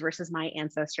ancestors versus my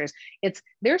ancestors. It's,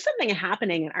 there's something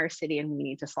happening in our city and we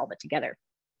need to solve it together.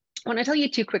 I want to tell you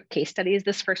 2 quick case studies.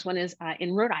 This first one is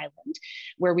in Rhode Island,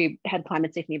 where we had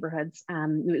Climate Safe Neighborhoods.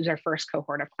 It was our first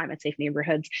cohort of Climate Safe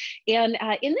Neighborhoods. And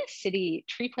in this city,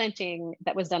 tree planting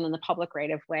that was done in the public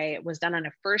right of way was done on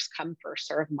a first come, first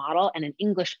serve model and an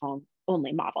English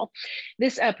only model.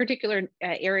 This particular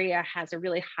area has a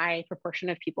really high proportion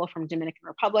of people from Dominican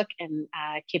Republic and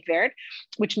Cape Verde,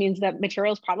 which means that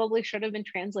materials probably should have been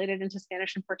translated into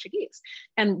Spanish and Portuguese.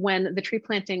 And when the tree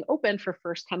planting opened for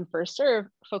first come, first serve,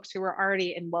 folks who were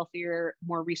already in wealthier,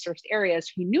 more resourced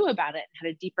areas who knew about it and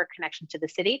had a deeper connection to the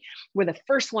city were the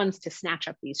first ones to snatch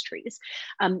up these trees.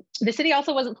 The city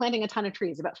also wasn't planting a ton of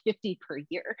trees, about 50 per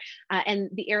year. And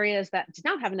the areas that did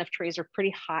not have enough trees are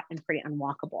pretty hot and pretty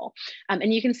unwalkable.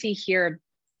 And you can see here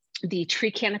the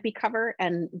tree canopy cover,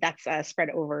 and that's spread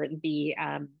over the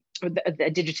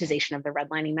digitization of the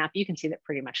redlining map. You can see that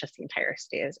pretty much just the entire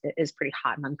state is pretty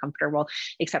hot and uncomfortable,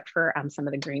 except for some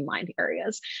of the green lined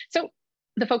areas. So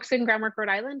the folks in Groundwork, Rhode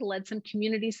Island led some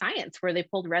community science where they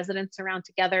pulled residents around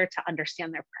together to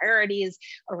understand their priorities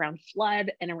around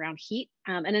flood and around heat.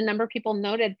 And a number of people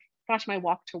noted, gosh, my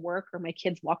walk to work or my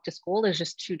kids' walk to school is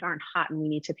just too darn hot, and we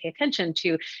need to pay attention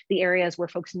to the areas where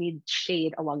folks need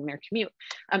shade along their commute.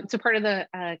 So part of the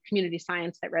community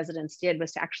science that residents did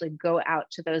was to actually go out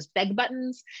to those beg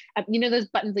buttons. You know, those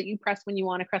buttons that you press when you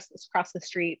want to cross the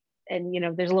street, and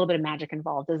there's a little bit of magic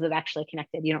involved. Is it actually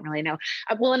connected? You don't really know.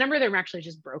 Well, a number of them are actually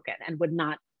just broken and would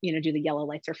not do the yellow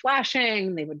lights are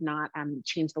flashing. They would not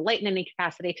change the light in any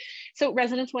capacity. So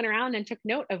residents went around and took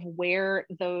note of where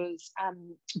those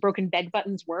broken beg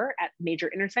buttons were at major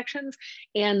intersections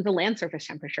and the land surface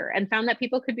temperature, and found that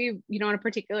people could be, on a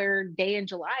particular day in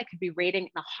July, could be rating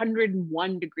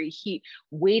 101-degree heat,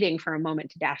 waiting for a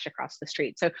moment to dash across the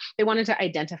street. So they wanted to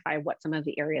identify what some of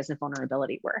the areas of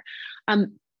vulnerability were.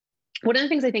 One of the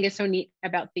things I think is so neat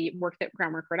about the work that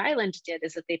Groundwork Rhode Island did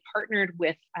is that they partnered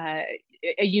with a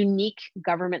unique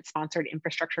government-sponsored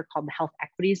infrastructure called the Health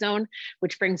Equity Zone,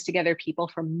 which brings together people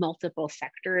from multiple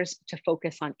sectors to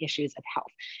focus on issues of health.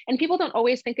 And people don't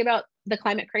always think about the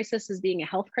climate crisis as being a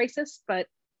health crisis, but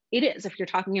it is. If you're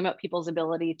talking about people's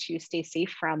ability to stay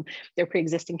safe from their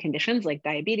pre-existing conditions like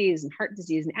diabetes and heart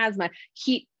disease and asthma,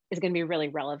 heat is going to be really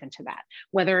relevant to that.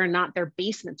 Whether or not their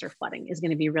basements are flooding is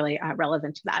going to be really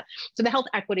relevant to that. So the Health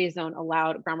Equity Zone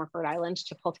allowed Groundwork Rhode Island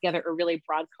to pull together a really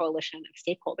broad coalition of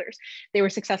stakeholders. They were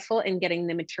successful in getting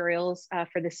the materials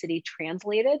for the city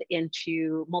translated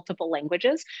into multiple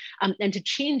languages and to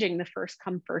changing the first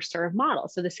come, first serve model.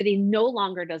 So the city no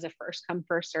longer does a first come,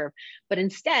 first serve, but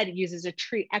instead uses a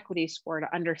tree equity score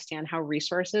to understand how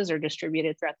resources are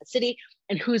distributed throughout the city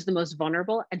and who's the most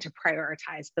vulnerable, and to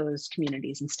prioritize those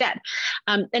communities instead.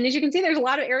 And as you can see, there's a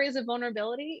lot of areas of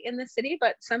vulnerability in the city,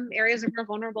 but some areas are more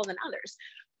vulnerable than others.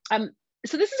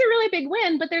 So this is a really big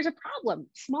win, but there's a problem.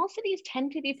 Small cities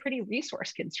tend to be pretty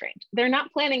resource constrained. They're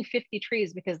not planting 50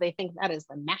 trees because they think that is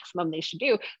the maximum they should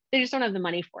do. They just don't have the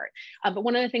money for it. But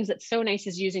one of the things that's so nice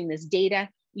is using this data,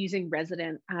 using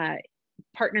resident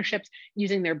partnerships,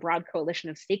 using their broad coalition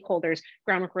of stakeholders.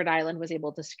 Groundwork Rhode Island was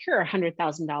able to secure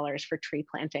 $100,000 for tree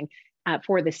planting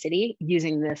for the city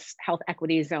using this Health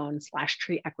Equity Zone /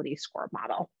 tree equity score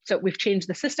model. So we've changed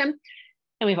the system,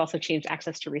 and we've also changed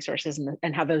access to resources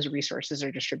and how those resources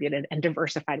are distributed, and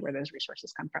diversified where those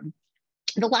resources come from.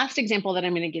 The last example that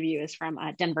I'm going to give you is from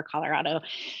Denver, Colorado.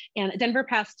 And Denver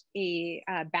passed a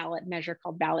ballot measure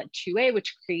called Ballot 2A,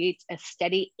 which creates a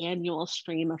steady annual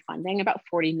stream of funding, about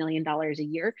 $40 million a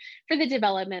year, for the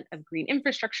development of green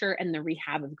infrastructure and the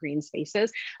rehab of green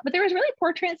spaces. But there was really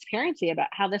poor transparency about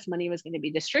how this money was going to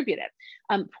be distributed.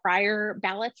 Prior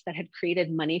ballots that had created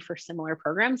money for similar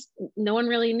programs, no one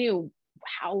really knew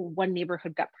how one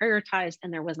neighborhood got prioritized,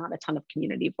 and there was not a ton of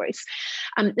community voice.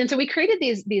 And so we created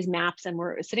these maps, and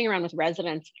we're sitting around with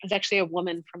residents. There's actually a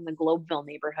woman from the Globeville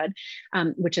neighborhood,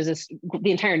 which is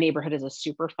the entire neighborhood is a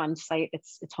Superfund site.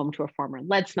 It's home to a former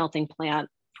lead smelting plant,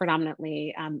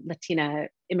 predominantly Latina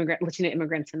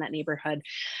immigrants in that neighborhood.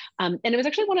 And it was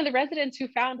actually one of the residents who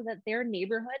found that their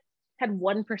neighborhood had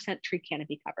 1% tree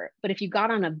canopy cover. But if you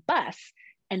got on a bus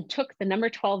and took the number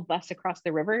 12 bus across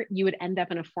the river, you would end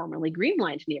up in a formerly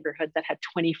green-lined neighborhood that had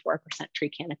 24% tree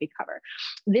canopy cover.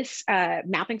 This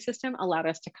mapping system allowed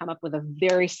us to come up with a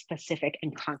very specific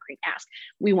and concrete ask.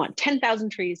 We want 10,000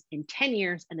 trees in 10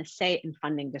 years and a say in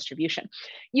funding distribution.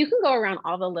 You can go around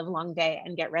all the live long day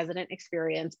and get resident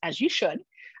experience, as you should,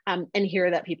 and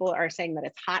hear that people are saying that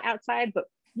it's hot outside, but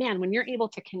man, when you're able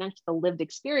to connect the lived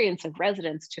experience of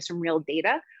residents to some real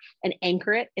data and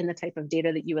anchor it in the type of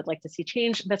data that you would like to see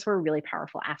change, that's where really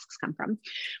powerful asks come from.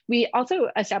 We also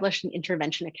established an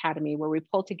intervention academy where we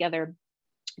pull together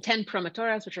 10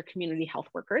 promotoras, which are community health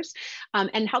workers,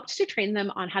 and helped to train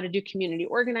them on how to do community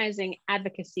organizing,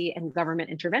 advocacy, and government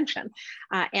intervention.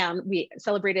 And we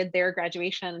celebrated their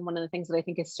graduation. And one of the things that I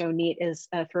think is so neat is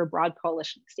through a broad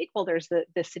coalition of stakeholders,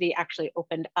 the city actually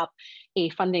opened up a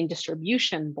funding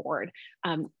distribution board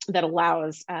that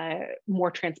allows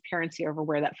more transparency over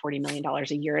where that $40 million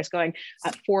a year is going.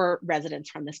 4 residents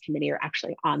from this committee are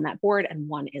actually on that board, and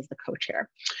one is the co-chair.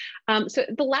 So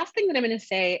the last thing that I'm going to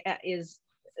say is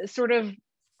sort of,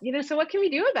 so what can we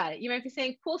do about it? You might be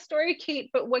saying, cool story, Kate,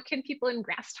 but what can people in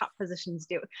grass top positions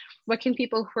do? What can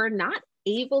people who are not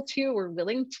able to or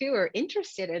willing to or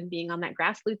interested in being on that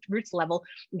grassroots level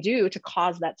do to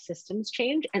cause that systems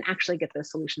change and actually get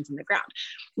those solutions in the ground?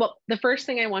 Well, the first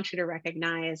thing I want you to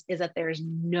recognize is that there's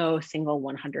no single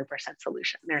 100%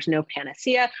 solution. There's no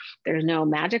panacea. There's no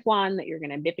magic wand that you're going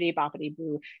to bippity boppity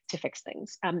boo to fix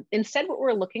things. Instead, what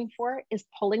we're looking for is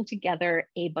pulling together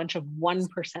a bunch of 1%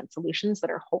 solutions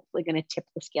that are hopefully going to tip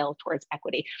the scale towards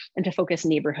equity, and to focus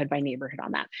neighborhood by neighborhood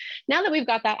on that. Now that we've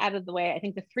got that out of the way, I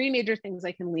think the 3 major things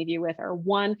I can leave you with are: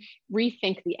 1,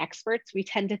 rethink the experts. We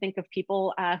tend to think of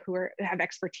people who have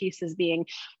expertise as being,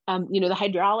 the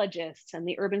hydrologists and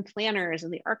the urban planners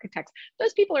and the architects.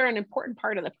 Those people are an important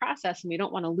part of the process, and we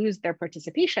don't want to lose their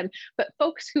participation. But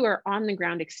folks who are on the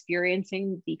ground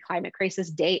experiencing the climate crisis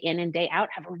day in and day out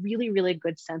have a really, really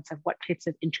good sense of what types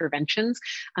of interventions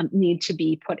need to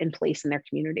be put in place in their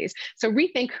communities. So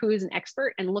rethink who is an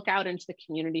expert and look out into the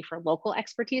community for local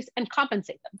expertise and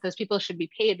compensate them. Those people should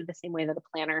be paid the same way that a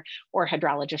planner or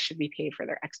hydrologist should be paid for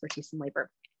their expertise in labor.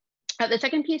 The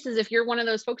second piece is, if you're one of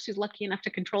those folks who's lucky enough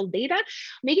to control data,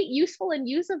 make it useful and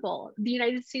usable. The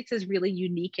United States is really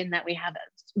unique in that we have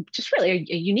just really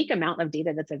a unique amount of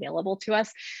data that's available to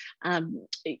us.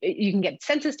 You can get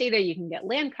census data, you can get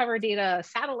land cover data,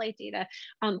 satellite data,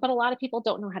 but a lot of people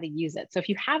don't know how to use it. So if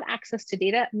you have access to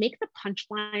data, make the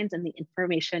punchlines and the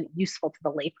information useful to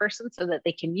the layperson so that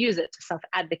they can use it to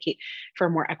self-advocate for a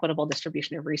more equitable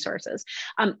distribution of resources.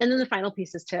 And then the final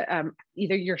piece is to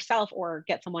either yourself or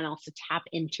get someone else to tap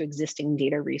into existing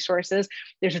data resources.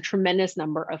 There's a tremendous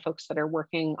number of folks that are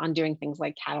working on doing things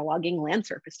like cataloging land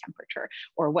surface temperature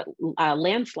or what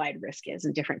landslide risk is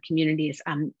in different communities.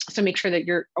 So make sure that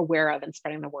you're aware of and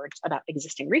spreading the word about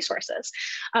existing resources.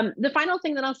 The final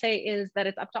thing that I'll say is that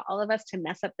it's up to all of us to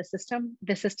mess up the system.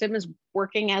 The system is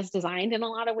working as designed in a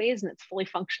lot of ways, and it's fully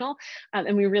functional.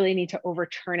 And we really need to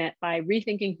overturn it by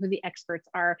rethinking who the experts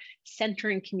are,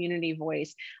 centering community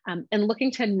voice, and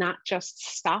looking to not just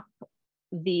stop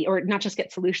not just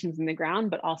get solutions in the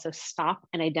ground, but also stop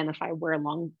and identify where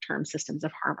long-term systems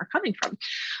of harm are coming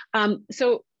from.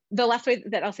 So the last way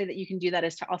that I'll say that you can do that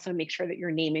is to also make sure that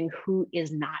you're naming who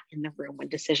is not in the room when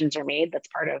decisions are made. That's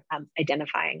part of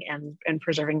identifying and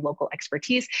preserving local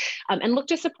expertise. And look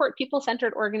to support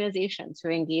people-centered organizations who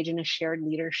engage in a shared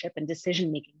leadership and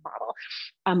decision-making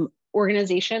model.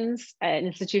 Organizations and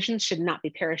institutions should not be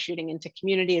parachuting into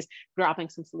communities, dropping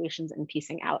some solutions and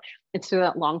piecing out. It's through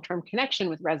that long-term connection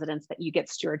with residents that you get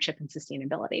stewardship and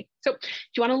sustainability. So if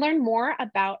you want to learn more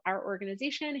about our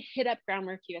organization, hit up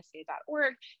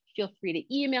groundworkusa.org. Feel free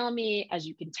to email me. As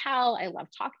you can tell, I love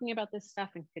talking about this stuff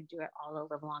and could do it all the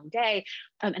live long day.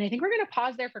 And I think we're going to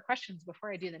pause there for questions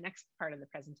before I do the next part of the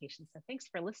presentation. So thanks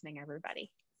for listening, everybody.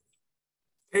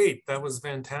 Kate, that was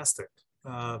fantastic.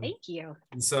 Thank you.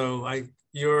 And so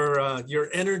your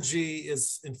energy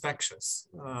is infectious.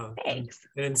 Thanks.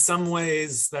 And in some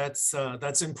ways that's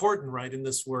important, right, in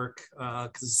this work,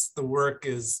 because the work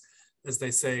is, as they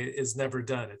say, is never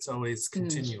done. It's always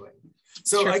continuing.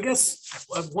 So sure. I guess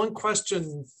one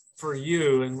question for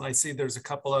you, and I see there's a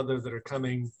couple other that are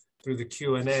coming through the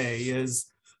Q&A, is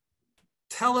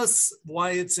tell us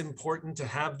why it's important to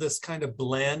have this kind of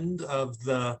blend of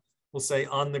the, we'll say,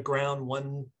 on the ground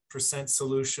 1%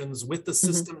 solutions with the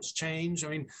systems change. I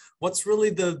mean, what's really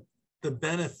the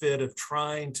benefit of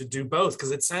trying to do both?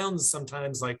 Because it sounds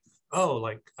sometimes like, oh,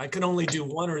 like I can only do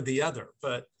one or the other,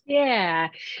 but yeah,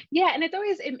 and it's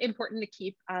always important to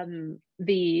keep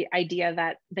the idea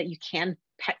that you can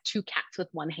pet 2 cats with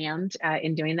one hand.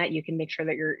 In doing that, you can make sure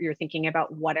that you're thinking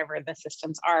about whatever the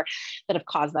systems are that have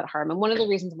caused that harm. And one of the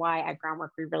reasons why at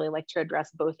Groundwork we really like to address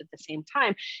both at the same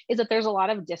time is that there's a lot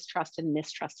of distrust and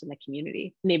mistrust in the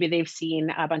community. Maybe they've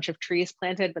seen a bunch of trees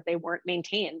planted, but they weren't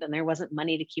maintained and there wasn't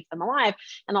money to keep them alive.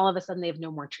 And all of a sudden they have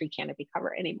no more tree canopy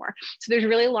cover anymore. So there's a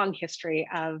really long history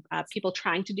of people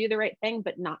trying to do the right thing,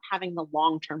 but not having the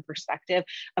long-term perspective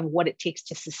of what it takes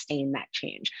to sustain that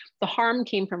change. The harm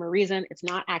came from a reason. It's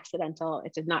not accidental.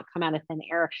 It did not come out of thin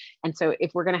air. And so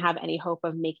if we're going to have any hope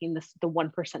of making this, the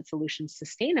 1% solutions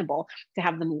sustainable, to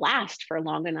have them last for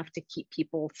long enough to keep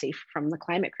people safe from the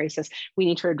climate crisis, we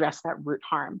need to address that root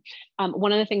harm.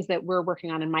 One of the things that we're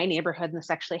working on in my neighborhood, and this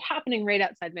is actually happening right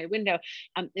outside my window,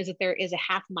 is that there is a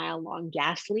half-mile long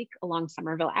gas leak along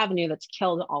Somerville Avenue that's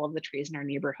killed all of the trees in our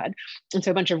neighborhood. And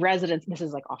so a bunch of residents, this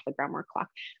is like off the groundwork clock,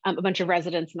 a bunch of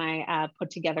residents and I put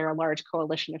together a large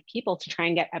coalition of people to try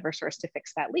and get Eversource to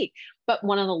fix that leak. But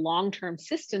one of the long-term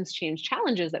systems change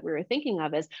challenges that we were thinking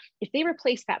of is, if they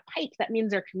replace that pipe, that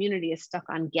means our community is stuck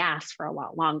on gas for a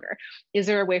lot longer. Is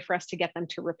there a way for us to get them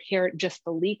to repair just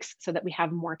the leaks so that we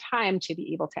have more time to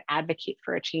be able to advocate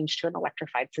for a change to an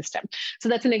electrified system? So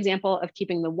that's an example of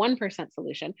keeping the 1%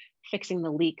 solution, fixing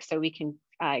the leak so we can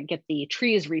get the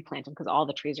trees replanted, because all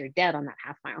the trees are dead on that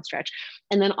half-mile stretch.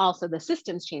 And then also the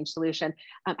systems change solution.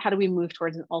 How do we move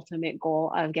towards an ultimate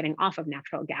goal of getting off of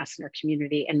natural gas in our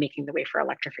community and making the way for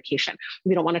electrification?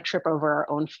 We don't want to trip over our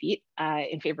own feet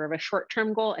in favor of a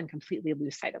short-term goal and completely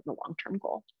lose sight of the long-term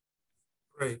goal.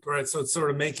 Right. So it's sort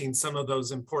of making some of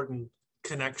those important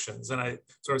connections. And I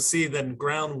sort of see then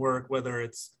groundwork, whether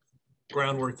it's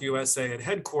Groundwork USA at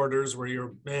headquarters, where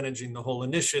you're managing the whole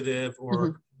initiative,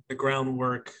 or the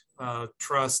groundwork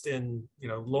trust in,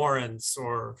 Lawrence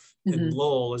or in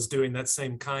Lowell is doing that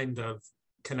same kind of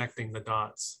connecting the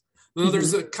dots. So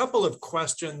there's a couple of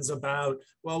questions about,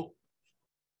 well,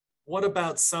 what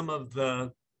about some of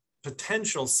the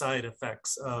potential side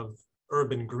effects of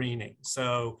urban greening?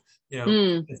 So,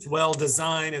 it's well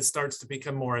designed, it starts to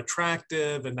become more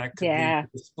attractive, and that could lead to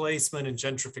displacement and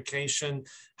gentrification.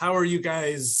 How are you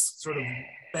guys sort of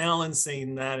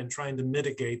balancing that and trying to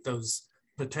mitigate those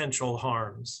potential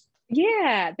harms?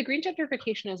 Yeah, the green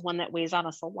gentrification is one that weighs on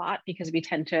us a lot because we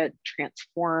tend to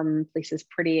transform places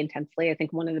pretty intensely. I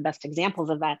think one of the best examples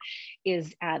of that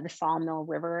is the Sawmill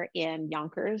River in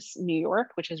Yonkers, New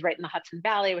York, which is right in the Hudson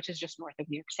Valley, which is just north of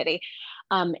New York City.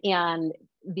 And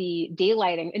the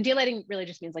daylighting, and daylighting really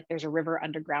just means like there's a river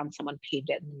underground, someone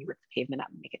paved it, and you rip the pavement up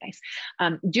and make it nice.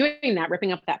 Doing that,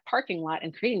 ripping up that parking lot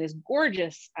and creating this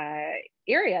gorgeous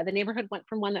area, the neighborhood went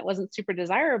from one that wasn't super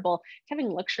desirable to having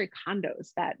luxury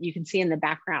condos that you can see in the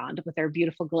background with their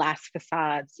beautiful glass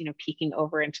facades, peeking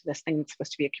over into this thing that's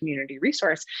supposed to be a community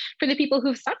resource for the people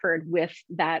who've suffered with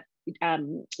that,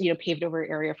 paved over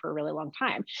area for a really long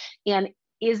time. And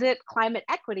is it climate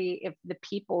equity if the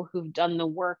people who've done the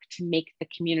work to make the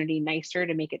community nicer,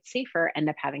 to make it safer, end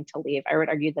up having to leave? I would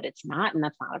argue that it's not, and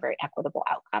that's not a very equitable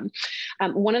outcome.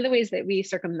 One of the ways that we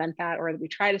circumvent that, or that we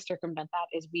try to circumvent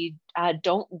that, is we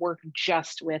don't work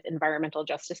just with environmental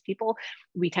justice people.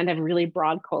 We tend to have really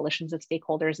broad coalitions of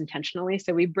stakeholders intentionally.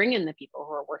 So we bring in the people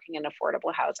who are working in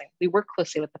affordable housing. We work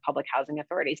closely with the public housing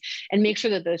authorities and make sure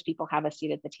that those people have a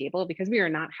seat at the table, because we are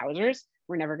not housers.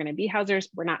 We're never going to be housers.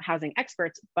 We're not housing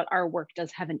experts, but our work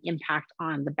does have an impact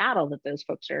on the battle that those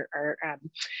folks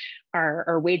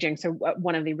are waging. So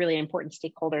one of the really important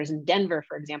stakeholders in Denver,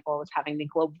 for example, was having the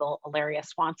Global Alaria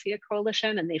Swansea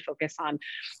Coalition, and they focus on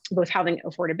both housing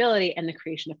affordability and the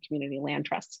creation of community land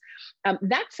trusts.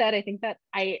 That said, I think that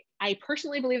I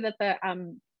personally believe that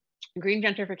the green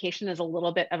gentrification is a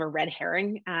little bit of a red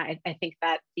herring. I think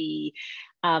that the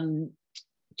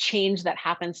change that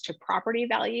happens to property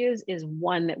values is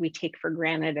one that we take for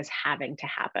granted as having to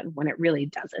happen when it really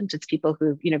doesn't. It's people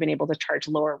who've been able to charge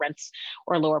lower rents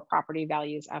or lower property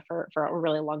values for a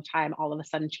really long time, all of a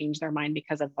sudden change their mind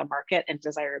because of the market and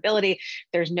desirability.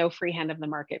 There's no free hand of the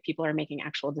market. People are making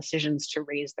actual decisions to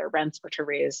raise their rents or to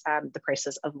raise the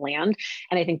prices of land.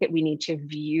 And I think that we need to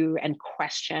view and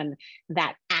question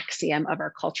that axiom of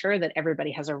our culture that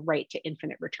everybody has a right to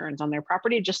infinite returns on their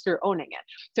property just through owning it.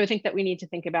 So I think that we need to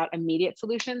think about immediate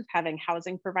solutions, having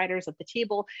housing providers at the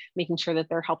table, making sure that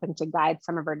they're helping to guide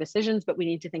some of our decisions, but we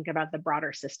need to think about the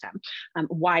broader system.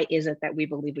 Why is it that we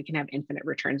believe we can have infinite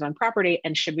returns on property?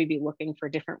 And should we be looking for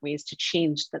different ways to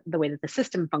change the way that the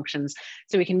system functions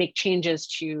so we can make changes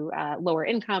to lower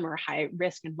income or high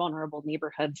risk and vulnerable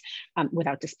neighborhoods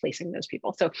without displacing those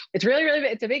people? So it's really,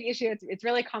 it's a big issue. It's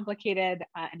really complicated.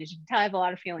 And as you can tell, I have a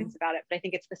lot of feelings about it, but I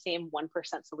think it's the same 1%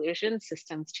 solution.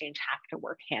 Systems change have to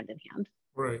work hand in hand.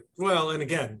 Right. Well, and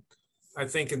again, I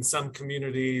think in some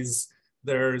communities,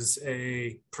 there's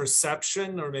a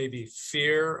perception or maybe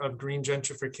fear of green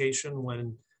gentrification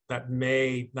when that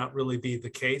may not really be the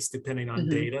case, depending on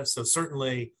data. So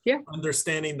certainly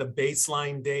understanding the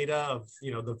baseline data of,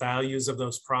 the values of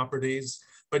those properties,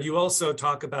 but you also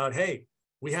talk about, hey,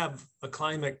 we have a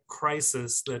climate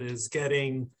crisis that is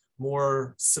getting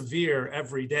more severe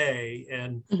every day.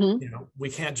 And, we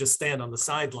can't just stand on the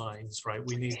sidelines, right?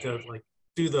 We need to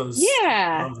do those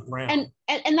on the ground.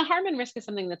 And the harm and risk is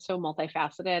something that's so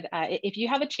multifaceted. If you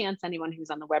have a chance, anyone who's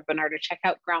on the webinar, to check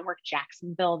out Groundwork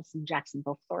Jacksonville, this is in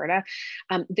Jacksonville, Florida,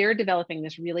 they're developing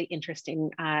this really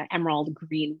interesting emerald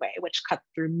greenway, which cuts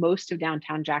through most of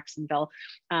downtown Jacksonville,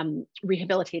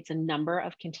 rehabilitates a number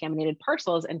of contaminated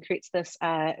parcels, and creates this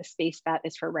space that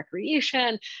is for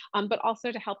recreation, but also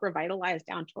to help revitalize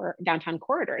downtown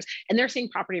corridors. And they're seeing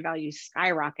property values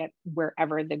skyrocket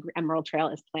wherever the Emerald Trail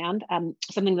is planned.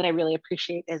 Something that I really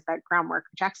appreciate is that Groundwork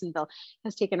Jacksonville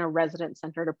has taken a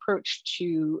resident-centered approach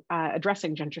to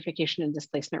addressing gentrification and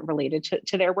displacement related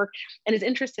to their work, and is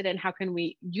interested in how can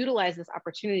we utilize this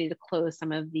opportunity to close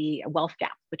some of the wealth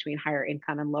gap between higher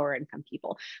income and lower income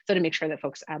people. So to make sure that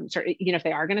folks, if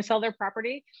they are going to sell their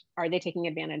property, are they taking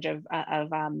advantage of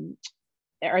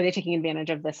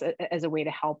this as a way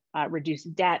to help reduce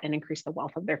debt and increase the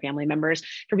wealth of their family members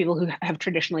for people who have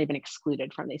traditionally been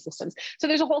excluded from these systems? So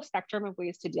there's a whole spectrum of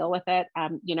ways to deal with it,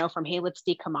 from, hey, let's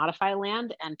decommodify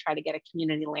land and try to get a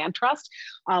community land trust,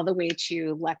 all the way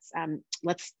to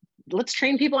let's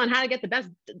train people on how to get the best,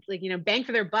 bang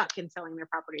for their buck in selling their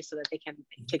property so that they can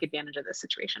take advantage of this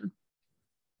situation.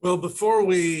 Well, before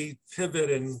we pivot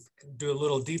and do a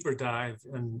little deeper dive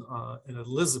in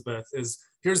Elizabeth,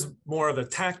 here's more of a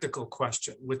tactical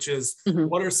question, which is,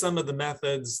 what are some of the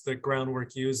methods that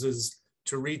Groundwork uses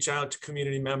to reach out to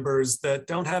community members that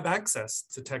don't have access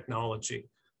to technology?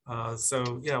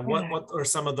 What are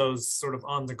some of those sort of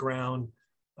on the ground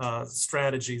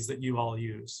strategies that you all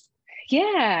use?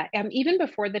 Yeah, even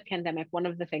before the pandemic, one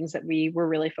of the things that we were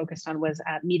really focused on was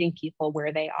meeting people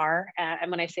where they are.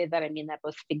 And when I say that, I mean that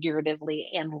both figuratively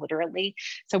and literally.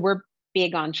 So we're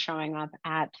big on showing up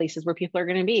at places where people are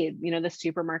going to be, the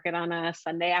supermarket on a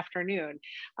Sunday afternoon,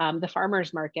 the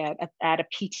farmer's market, at a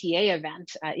PTA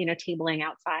event, tabling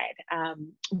outside.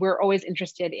 We're always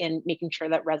interested in making sure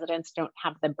that residents don't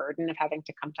have the burden of having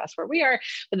to come to us where we are,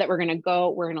 but that we're going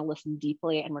to listen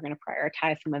deeply, and we're going to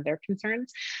prioritize some of their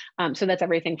concerns. So that's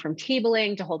everything from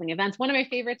tabling to holding events. One of my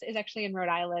favorites is actually in Rhode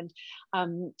Island.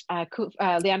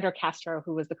 Leandro Castro,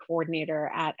 who was the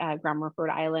coordinator at Groundwork Rhode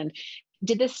Island,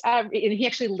 did this, and he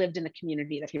actually lived in the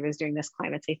community that he was doing this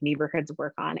climate safe neighborhoods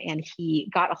work on, and he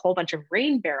got a whole bunch of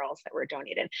rain barrels that were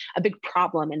donated. A big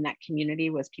problem in that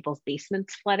community was people's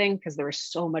basements flooding because there was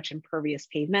so much impervious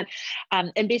pavement.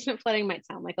 And basement flooding might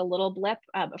sound like a little blip,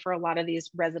 but for a lot of these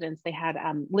residents, they had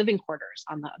living quarters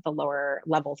on the lower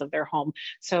levels of their home.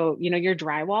 So, your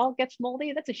drywall gets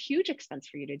moldy. That's a huge expense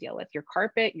for you to deal with. Your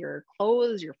carpet, your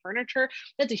clothes, your furniture,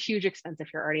 that's a huge expense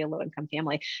if you're already a low-income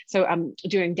family. So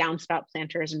doing downspout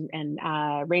planters and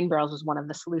rain barrels was one of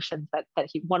the solutions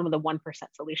one of the 1%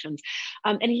 solutions.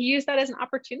 And he used that as an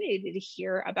opportunity to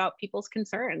hear about people's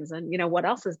concerns and, what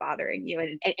else is bothering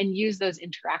you, and use those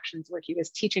interactions where he was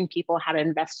teaching people how to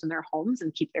invest in their homes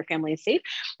and keep their families safe.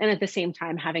 And at the same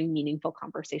time, having meaningful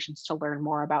conversations to learn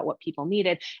more about what people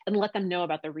needed and let them know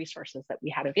about the resources that we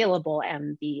had available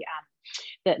and the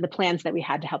plans that we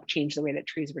had to help change the way that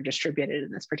trees were distributed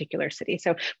in this particular city.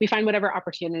 So we find whatever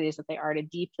opportunities that they are to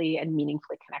deeply and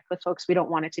meaningfully connect with folks. We don't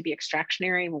want it to be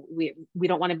extractionary. We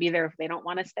don't want to be there if they don't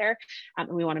want us there. And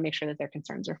we want to make sure that their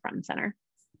concerns are front and center.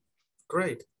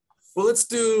 Great. Well, let's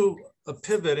do a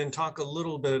pivot and talk a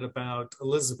little bit about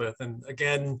Elizabeth. And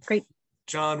again, great,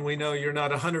 John, we know you're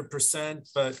not 100%,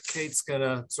 but Kate's going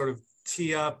to sort of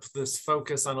tee up this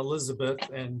focus on Elizabeth,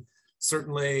 and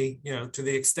certainly, to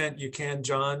the extent you can,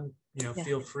 John,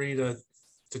 feel free to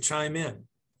chime in.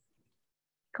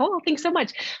 Cool. Thanks so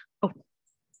much.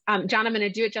 John, I'm going to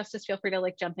do it justice. Feel free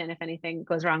to jump in if anything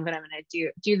goes wrong, but I'm going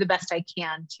to do the best I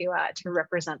can to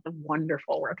represent the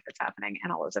wonderful work that's happening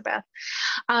in Elizabeth.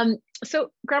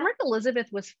 So Groundwork Elizabeth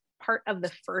was part of the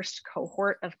first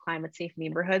cohort of climate safe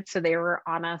neighborhoods. So they were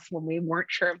on us when we weren't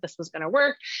sure if this was going to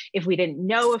work, if we didn't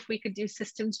know if we could do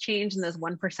systems change and those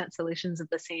 1% solutions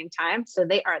at the same time. So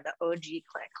they are the OG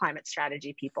climate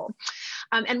strategy people.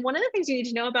 And one of the things you need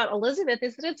to know about Elizabeth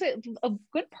is that it's a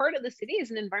good part of the city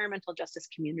is an environmental justice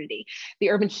community.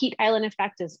 The urban heat island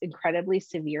effect is incredibly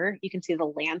severe. You can see the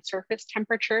land surface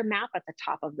temperature map at the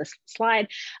top of this slide,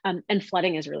 and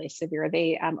flooding is really severe.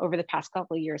 They, over the past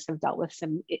couple of years, have dealt with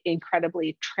some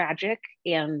incredibly tragic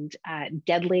and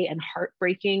deadly and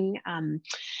heartbreaking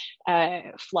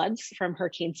floods from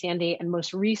Hurricane Sandy, and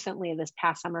most recently this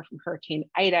past summer from Hurricane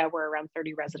Ida, where around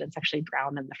 30 residents actually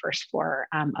drowned in the first floor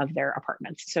of their apartments.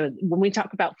 So when we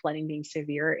talk about flooding being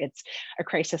severe, it's a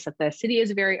crisis that the city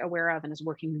is very aware of and is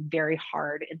working very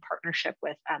hard in partnership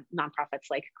with nonprofits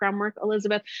like Groundwork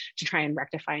Elizabeth to try and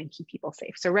rectify and keep people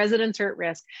safe. So residents are at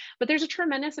risk, but there's a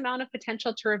tremendous amount of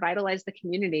potential to revitalize the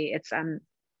community. It's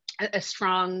a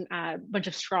strong bunch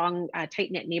of strong,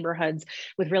 tight-knit neighborhoods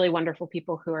with really wonderful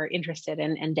people who are interested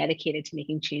in and dedicated to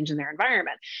making change in their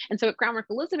environment. And so what Groundwork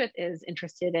Elizabeth is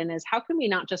interested in is how can we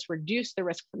not just reduce the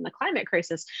risk from the climate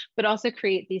crisis, but also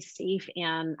create these safe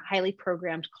and highly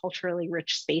programmed, culturally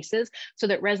rich spaces so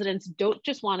that residents don't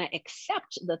just want to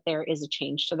accept that there is a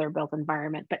change to their built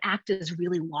environment, but act as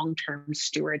really long-term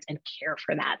stewards and care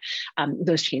for that,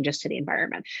 those changes to the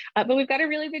environment. But we've got a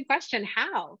really big question,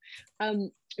 how?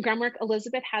 Groundwork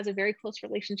Elizabeth has a very close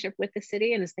relationship with the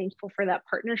city and is thankful for that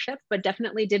partnership, but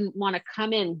definitely didn't want to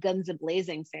come in guns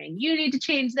a-blazing saying, you need to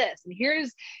change this. And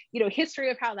here's, history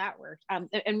of how that worked,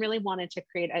 and really wanted to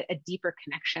create a deeper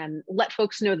connection, let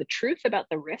folks know the truth about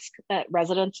the risk that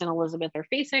residents in Elizabeth are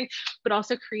facing, but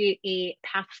also create a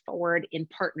path forward in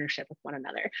partnership with one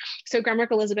another. So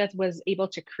Groundwork Elizabeth was able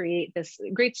to create this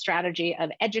great strategy of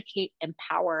educate,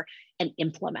 empower, and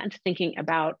implement, thinking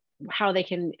about how they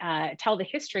can tell the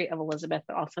history of Elizabeth,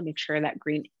 but also make sure that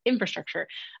green infrastructure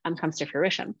comes to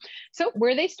fruition. So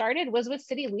where they started was with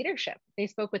city leadership. They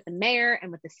spoke with the mayor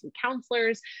and with the city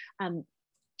councilors,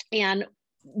 and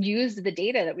used the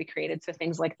data that we created. So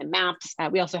things like the maps.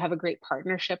 We also have a great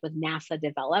partnership with NASA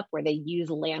Develop, where they use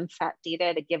Landsat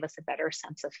data to give us a better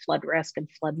sense of flood risk and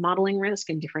flood modeling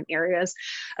risk in different areas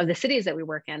of the cities that we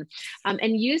work in,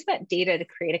 and use that data to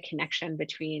create a connection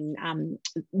between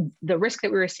the risk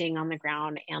that we were seeing on the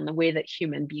ground and the way that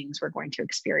human beings were going to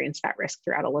experience that risk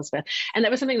throughout Elizabeth. And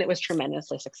that was something that was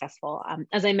tremendously successful.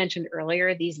 As I mentioned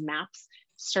earlier, these maps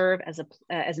serve as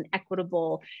an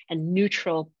equitable and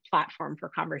neutral platform for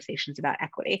conversations about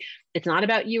equity. It's not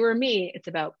about you or me, it's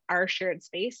about our shared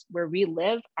space where we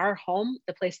live, our home,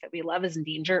 the place that we love is in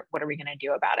danger. What are we going to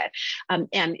do about it?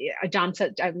 And John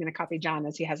said, I'm going to copy John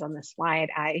as he has on this slide.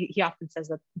 He often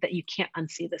says that you can't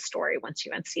unsee the story once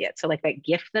you unsee it. So like that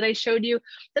gift that I showed you,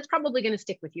 that's probably going to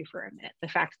stick with you for a minute. The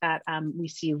fact that we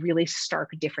see really stark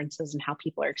differences in how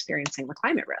people are experiencing the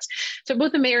climate risk. So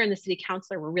both the mayor and the city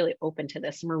councilor were really open to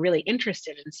this, and we're really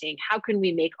interested in seeing how can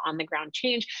we make on the ground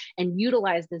change and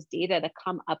utilize this data to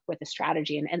come up with a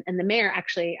strategy. And the mayor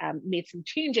actually made some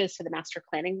changes to the master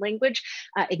planning language,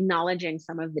 acknowledging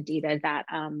some of the data that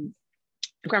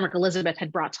Groundwork Elizabeth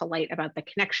had brought to light about the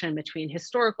connection between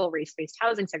historical race-based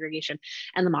housing segregation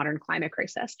and the modern climate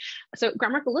crisis. So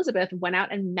Groundwork Elizabeth went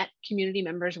out and met community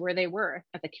members where they were,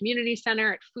 at the community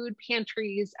center, at food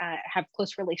pantries, have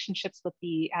close relationships with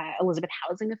the Elizabeth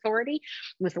Housing Authority,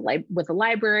 with the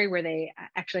library, where they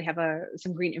actually have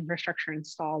some green infrastructure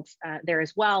installed there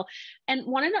as well, and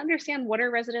wanted to understand, what are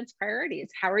residents'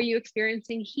 priorities? How are you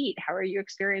experiencing heat? How are you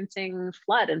experiencing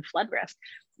flood and flood risk?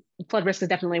 Flood risk is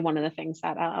definitely one of the things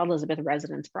that Elizabeth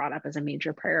residents brought up as a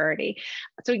major priority.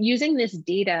 So using this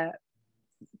data,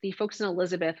 the folks in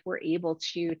Elizabeth were able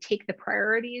to take the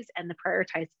priorities and the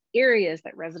prioritized areas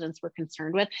that residents were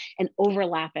concerned with and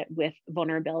overlap it with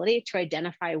vulnerability to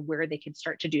identify where they could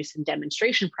start to do some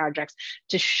demonstration projects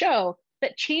to show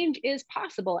that change is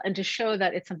possible and to show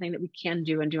that it's something that we can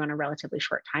do and do on a relatively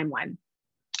short timeline.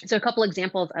 So a couple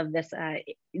examples of this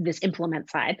this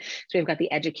implement side. So we've got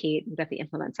the educate, we've got the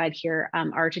implement side here,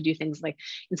 are to do things like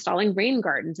installing rain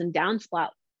gardens and downspout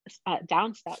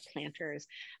planters,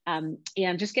 and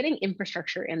just getting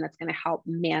infrastructure in that's going to help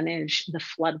manage the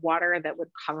flood water that would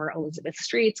cover Elizabeth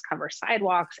streets, cover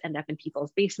sidewalks, end up in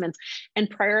people's basements, and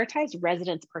prioritize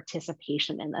residents'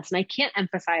 participation in this. And I can't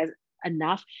emphasize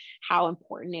enough how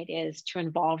important it is to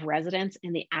involve residents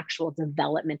in the actual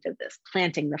development of this,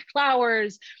 planting the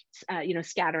flowers,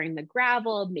 scattering the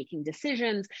gravel, making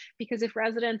decisions, because if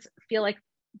residents feel like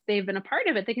they've been a part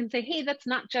of it, they can say, hey, that's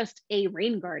not just a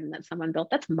rain garden that someone built,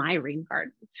 that's my rain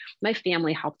garden. My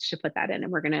family helped to put that in,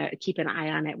 and we're going to keep an eye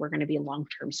on it. We're going to be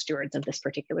long-term stewards of this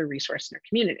particular resource in our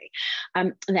community.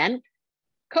 Then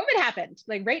COVID happened,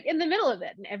 like right in the middle of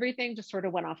it, and everything just sort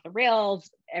of went off the rails.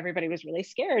 Everybody was really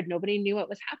scared. Nobody knew what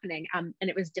was happening. And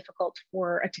it was difficult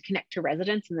to connect to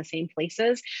residents in the same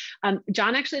places.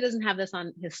 John actually doesn't have this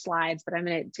on his slides, but I'm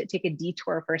going to take a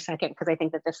detour for a second because I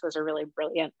think that this was a really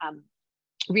brilliant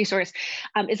resource,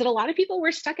 is that a lot of people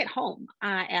were stuck at home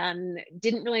and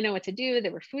didn't really know what to do.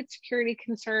 There were food security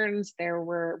concerns, there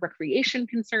were recreation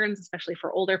concerns, especially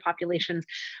for older populations.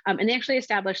 And they actually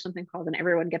established something called an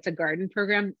Everyone Gets a Garden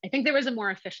program. I think there was a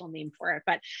more official name for it,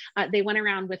 but they went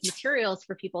around with materials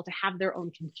for people to have their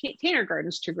own container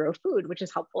gardens to grow food, which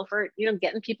is helpful for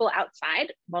getting people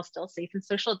outside while still safe and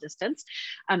social distance,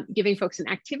 giving folks an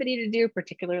activity to do,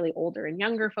 particularly older and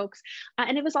younger folks.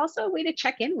 And it was also a way to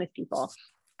check in with people.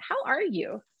 How are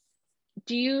you?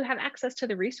 do you have access to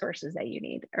the resources that you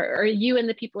need? Or are you and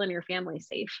the people in your family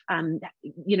safe?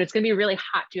 It's going to be really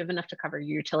hot. Do you have enough to cover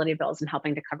your utility bills and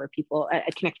helping to cover people,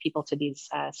 connect people to these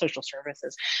social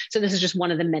services? So this is just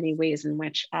one of the many ways in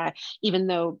which, even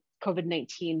though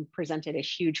COVID-19 presented a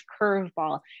huge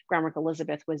curveball, Groundwork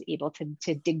Elizabeth was able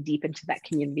to dig deep into that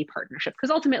community partnership,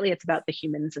 because ultimately it's about the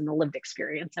humans and the lived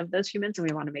experience of those humans, and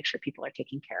we want to make sure people are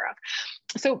taken care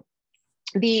of. So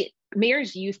the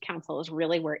Mayor's Youth Council is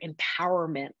really where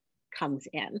empowerment comes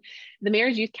in. The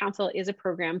Mayor's Youth Council is a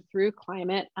program through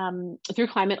Climate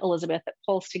Elizabeth that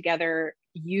pulls together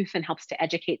youth and helps to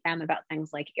educate them about things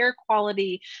like air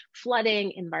quality,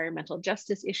 flooding, environmental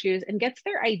justice issues, and gets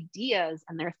their ideas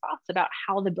and their thoughts about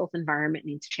how the built environment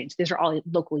needs to change. These are all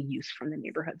local youth from the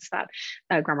neighborhoods that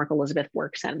Groundwork Elizabeth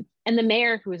works in. And the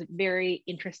mayor, who is very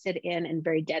interested in and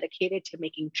very dedicated to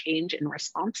making change in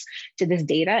response to this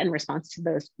data, in response to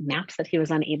those maps that he was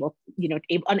unable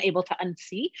to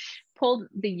unsee, pulled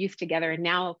the youth together, and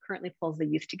now currently pulls the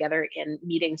youth together in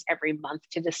meetings every month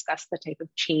to discuss the type of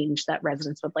change that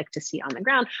residents would like to see on the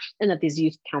ground and that these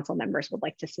youth council members would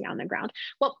like to see on the ground.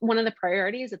 Well, one of the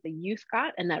priorities that the youth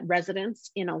got and that residents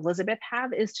in Elizabeth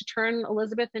have is to turn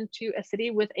Elizabeth into a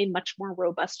city with a much more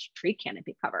robust tree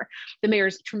canopy cover. The mayor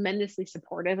is tremendously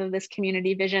supportive of this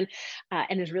community vision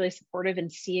and is really supportive in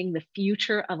seeing the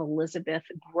future of Elizabeth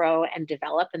grow and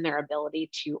develop, and their ability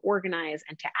to organize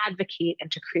and to advocate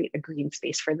and to create a green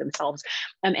space for themselves,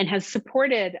 and has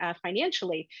supported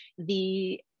financially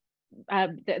the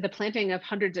planting of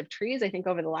hundreds of trees. I think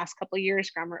over the last couple of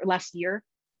years, last year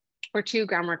or two,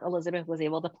 Groundwork Elizabeth was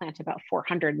able to plant about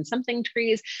 400 and something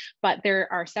trees, but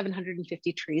there are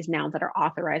 750 trees now that are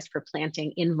authorized for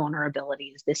planting in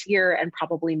vulnerabilities this year, and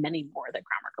probably many more that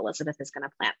Groundwork Elizabeth is going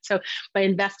to plant. So by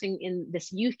investing in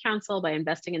this youth council, by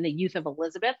investing in the youth of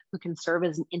Elizabeth, who can serve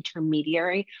as an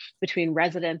intermediary between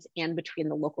residents and between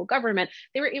the local government,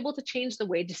 they were able to change the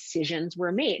way decisions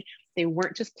were made. They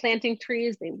weren't just planting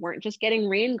trees, they weren't just getting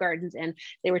rain gardens in,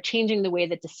 they were changing the way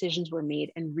that decisions were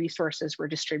made and resources were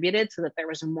distributed so that there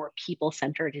was a more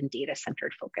people-centered and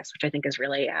data-centered focus, which I think is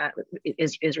really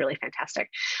really fantastic.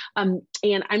 And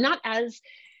I'm not as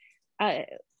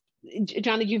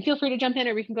John, you feel free to jump in,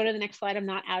 or we can go to the next slide. I'm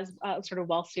not as sort of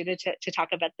well suited to talk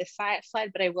about this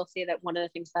slide, but I will say that one of the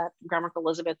things that Groundwork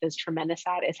Elizabeth is tremendous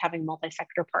at is having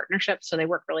multi-sector partnerships. So they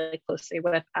work really closely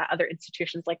with other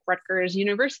institutions like Rutgers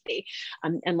University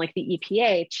and like the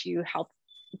EPA to help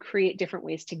create different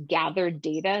ways to gather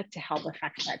data to help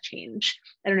affect that change.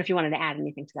 I don't know if you wanted to add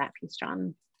anything to that piece,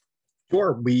 John.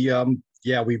 Sure. We've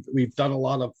done a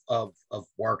lot of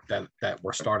work that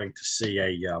we're starting to see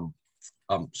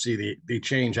see the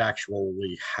change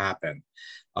actually happen.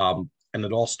 And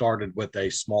it all started with a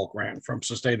small grant from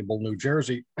Sustainable New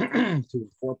Jersey to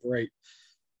incorporate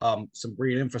some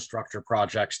green infrastructure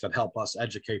projects that help us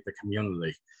educate the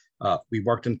community. We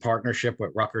worked in partnership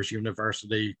with Rutgers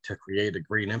University to create a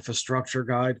green infrastructure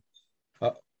guide,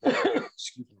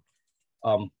 excuse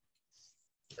me,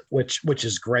 which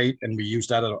is great. And we use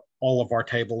that at all of our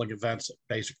tabling events. It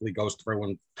basically goes through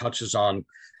and touches on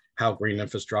how green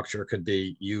infrastructure could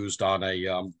be used on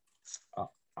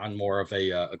on more of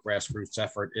a grassroots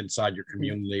effort inside your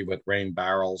community with rain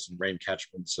barrels and rain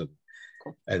catchments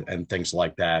and things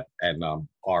like that. And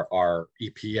our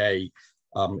EPA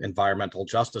environmental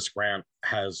justice grant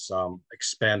has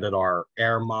expanded our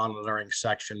air monitoring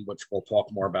section, which we'll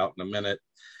talk more about in a minute.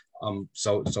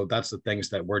 So that's the things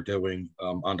that we're doing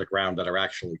on the ground that are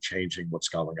actually changing what's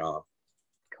going on.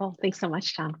 Cool. Thanks so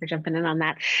much, Tom, for jumping in on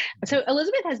that. So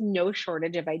Elizabeth has no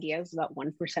shortage of ideas about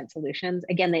 1% solutions.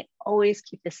 Again, they always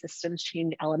keep the systems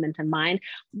change element in mind.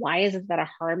 Why is it that a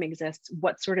harm exists?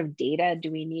 What sort of data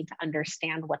do we need to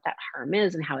understand what that harm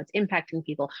is and how it's impacting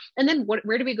people? And then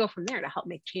where do we go from there to help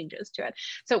make changes to it?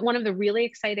 So one of the really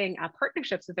exciting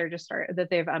partnerships that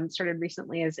they've started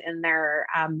recently is in their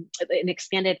an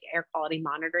expanded air quality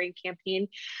monitoring campaign.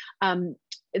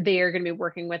 They are going to be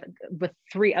working with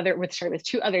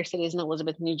two other cities in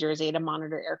Elizabeth, New Jersey to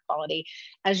monitor air quality.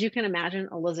 As you can imagine,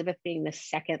 Elizabeth being the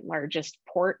second largest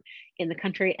port in the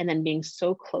country and then being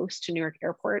so close to Newark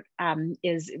Airport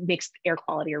makes air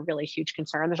quality a really huge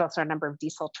concern. There's also a number of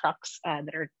diesel trucks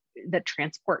that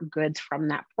transport goods from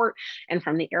that port and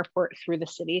from the airport through the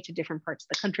city to different parts of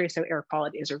the country. So air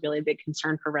quality is a really big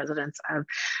concern for residents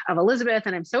of Elizabeth.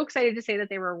 And I'm so excited to say that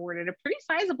they were awarded a pretty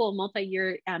sizable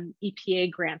multi-year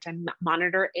EPA grant to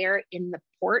monitor air in the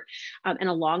port and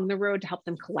along the road to help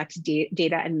them collect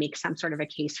data and make some sort of a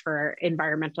case for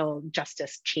environmental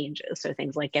justice changes. So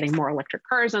things like getting more electric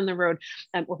cars on the road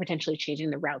or potentially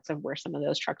changing the routes of where some of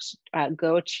those trucks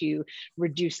go to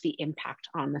reduce the impact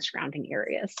on the surrounding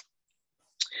areas.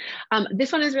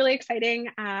 This one is really exciting.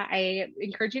 I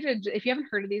encourage you to, if you haven't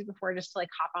heard of these before, just to like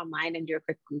hop online and do a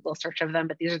quick Google search of them.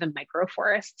 But these are the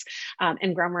microforests.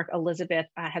 And Groundwork Elizabeth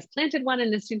has planted one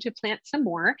and is soon to plant some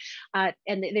more. And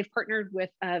they've partnered with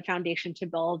a foundation to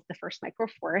build the first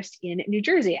microforest in New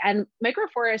Jersey. And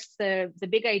microforests, the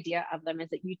big idea of them is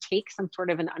that you take some sort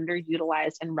of an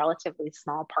underutilized and relatively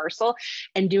small parcel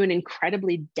and do an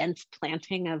incredibly dense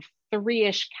planting of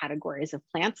 3-ish categories of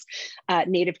plants,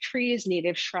 native trees,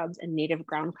 native shrubs, and native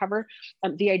ground cover.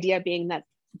 The idea being that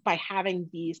by having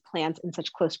these plants in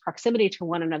such close proximity to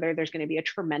one another, there's going to be a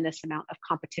tremendous amount of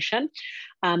competition,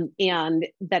 and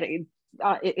that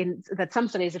that some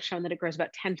studies have shown that it grows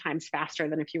about 10 times faster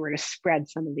than if you were to spread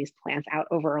some of these plants out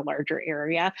over a larger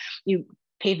area. You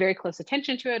pay very close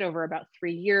attention to it over about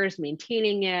 3 years,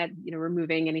 maintaining it,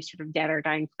 removing any sort of dead or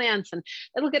dying plants, and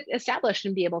it'll get established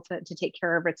and be able to take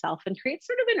care of itself and create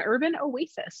sort of an urban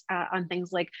oasis on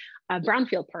things like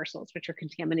brownfield parcels, which are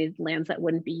contaminated lands that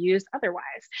wouldn't be used otherwise.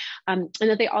 And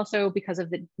that they also, because of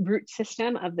the root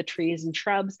system of the trees and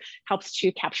shrubs, helps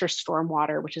to capture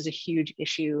stormwater, which is a huge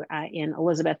issue in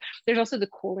Elizabeth. There's also the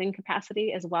cooling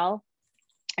capacity as well.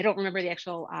 I don't remember the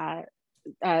actual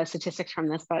statistics from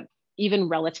this, but even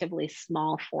relatively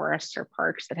small forests or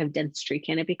parks that have dense tree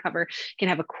canopy cover can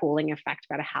have a cooling effect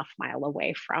about a half mile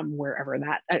away from wherever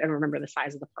that, I don't remember the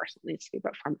size of the parcel needs to be,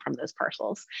 but from those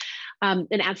parcels. And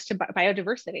adds to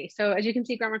biodiversity. So as you can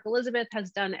see, Groundwork Elizabeth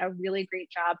has done a really great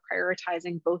job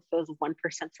prioritizing both those 1%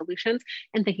 solutions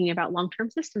and thinking about long-term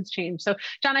systems change. So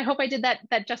John, I hope I did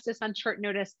that justice on short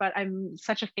notice, but I'm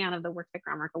such a fan of the work that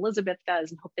Groundwork Elizabeth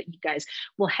does and hope that you guys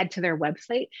will head to their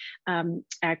website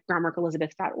at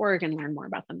groundworkelizabeth.org and learn more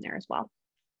about them there as well.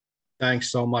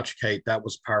 Thanks so much, Kate. That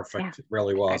was perfect. Yeah. It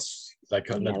really was. I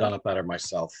couldn't have done it better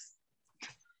myself.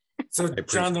 So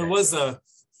John, there was a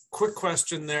quick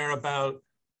question there about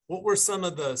what were some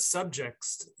of the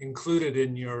subjects included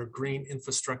in your green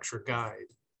infrastructure guide?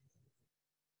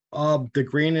 The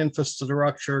green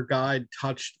infrastructure guide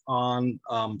touched on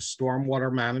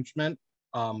stormwater management,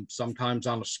 sometimes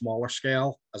on a smaller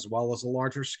scale as well as a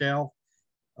larger scale.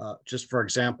 Just for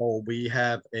example, we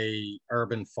have a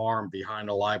urban farm behind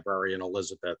a library in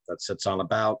Elizabeth that sits on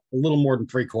about a little more than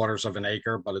 3/4 of an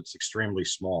acre, but it's extremely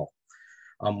small.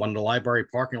 When the library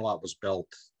parking lot was built,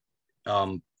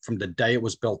 from the day it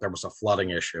was built, there was a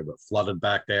flooding issue. It flooded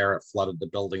back there, it flooded the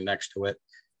building next to it.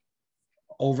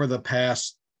 Over the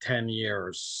past 10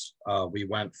 years, we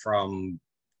went from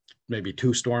maybe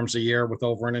 2 storms a year with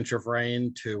over an inch of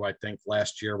rain to, I think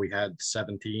last year we had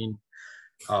 17.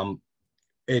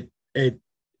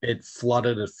 It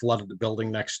flooded the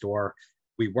building next door.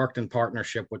 We worked in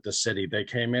partnership with the city. They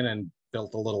came in and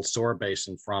built a little sewer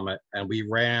basin from it, and we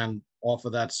ran off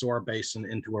of that sewer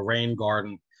basin into a rain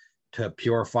garden to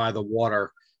purify the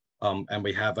water. And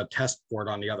we have a test port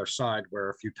on the other side where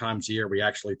a few times a year we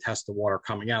actually test the water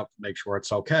coming out to make sure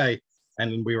it's okay.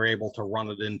 And then we were able to run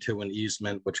it into an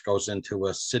easement, which goes into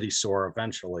a city sewer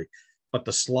eventually. But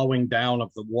the slowing down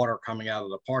of the water coming out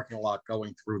of the parking lot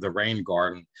going through the rain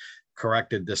garden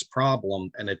corrected this problem,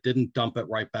 and it didn't dump it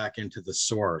right back into the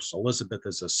source. Elizabeth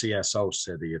is a CSO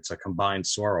city. It's a combined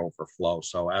sewer overflow.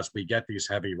 So as we get these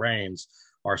heavy rains,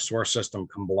 our sewer system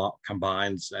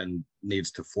combines and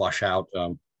needs to flush out.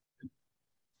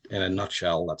 In a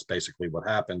nutshell, that's basically what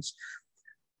happens.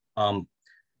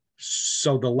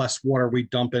 So the less water we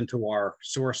dump into our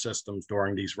sewer systems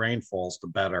during these rainfalls, the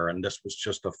better. And this was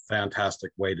just a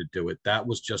fantastic way to do it. That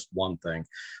was just one thing.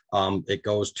 It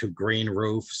goes to green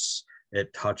roofs.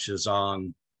 It touches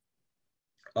on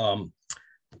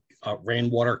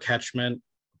rainwater catchment,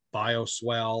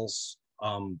 bioswales,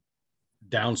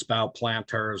 downspout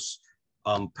planters,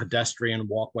 pedestrian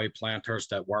walkway planters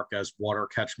that work as water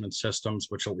catchment systems,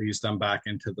 which will ease them back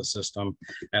into the system.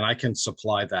 And I can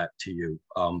supply that to you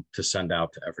to send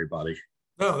out to everybody.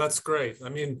 No, that's great. I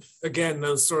mean, again,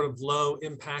 those sort of low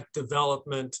impact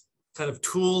development kind of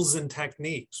tools and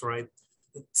techniques, right?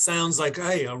 It sounds like,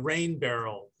 hey, a rain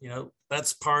barrel,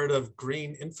 that's part of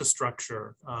green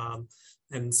infrastructure.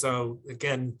 And so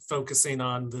again, focusing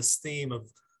on this theme of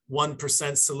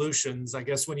 1% solutions, I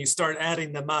guess when you start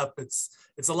adding them up, it's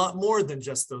a lot more than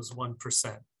just those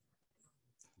 1%.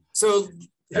 So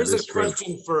here's a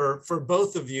question for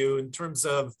both of you in terms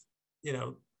of,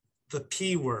 the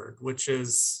P word, which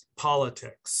is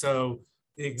politics. So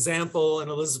the example in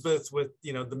Elizabeth with,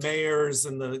 the mayors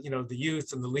and the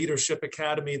youth and the leadership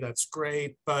academy, that's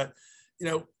great. But,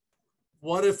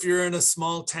 what if you're in a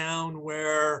small town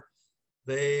where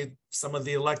some of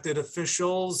the elected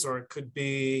officials, or it could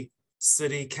be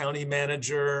city, county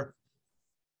manager,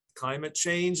 climate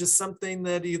change is something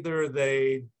that either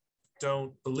they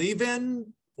don't believe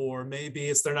in or maybe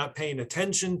it's they're not paying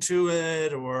attention to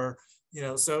it, or,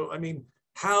 so, I mean,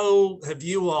 how have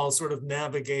you all sort of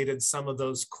navigated some of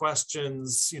those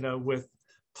questions, with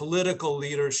political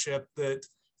leadership that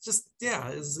just,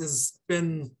 has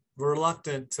been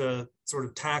reluctant to sort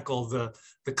of tackle the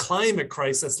climate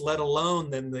crisis, let alone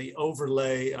then the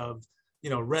overlay of,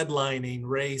 redlining,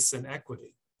 race, and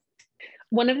equity?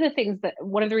 One of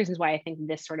the reasons why I think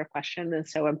this sort of question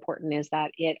is so important is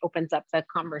that it opens up the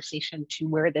conversation to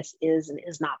where this is and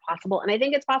is not possible. And I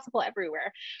think it's possible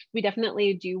everywhere. We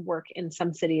definitely do work in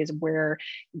some cities where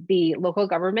the local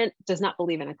government does not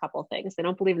believe in a couple of things. They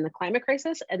don't believe in the climate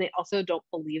crisis, and they also don't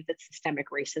believe that systemic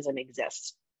racism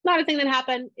exists. Not a thing that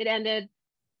happened. It ended.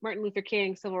 Martin Luther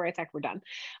King, Civil Rights Act, we're done.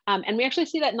 And we actually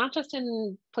see that not just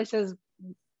in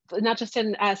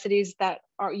cities that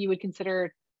you would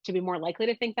consider to be more likely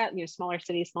to think that, smaller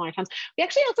cities, smaller towns. We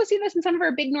actually also see this in some of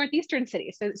our big northeastern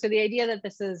cities. So the idea that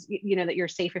this is, that you're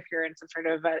safe if you're in some sort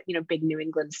of, big New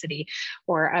England city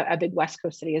or a big West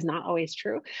Coast city is not always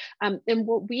true. And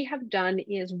what we have done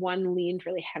is, one, leaned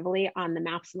really heavily on the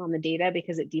maps and on the data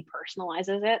because it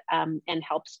depersonalizes it and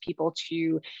helps people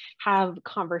to have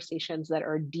conversations that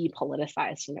are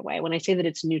depoliticized in a way. When I say that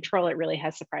it's neutral, it really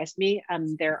has surprised me.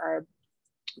 There are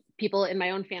people in my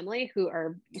own family who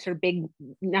are sort of big,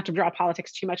 not to draw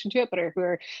politics too much into it, but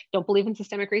don't believe in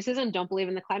systemic racism, don't believe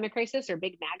in the climate crisis, or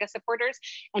big MAGA supporters.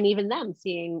 And even them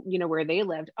seeing, where they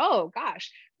lived, oh gosh,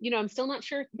 I'm still not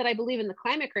sure that I believe in the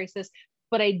climate crisis,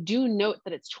 but I do note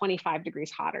that it's 25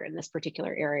 degrees hotter in this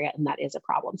particular area, and that is a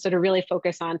problem. So to really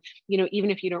focus on,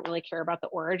 even if you don't really care about the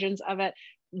origins of it,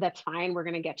 that's fine. We're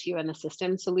going to get to you in the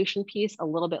system solution piece a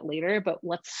little bit later, but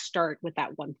let's start with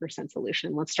that 1%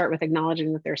 solution. Let's start with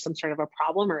acknowledging that there's some sort of a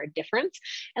problem or a difference,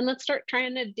 and let's start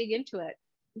trying to dig into it.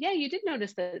 Yeah, you did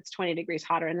notice that it's 20 degrees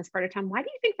hotter in this part of town. Why do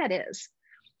you think that is?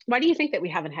 Why do you think that we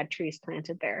haven't had trees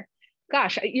planted there?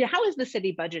 Gosh, how is the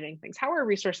city budgeting things? How are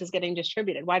resources getting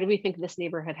distributed? Why do we think this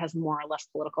neighborhood has more or less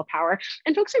political power?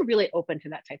 And folks are really open to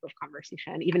that type of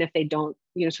conversation, even if they don't,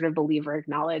 sort of believe or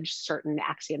acknowledge certain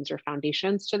axioms or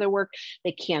foundations to their work.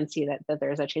 They can see that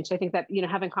there's a change. So I think that,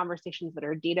 having conversations that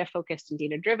are data focused and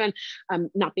data driven,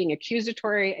 not being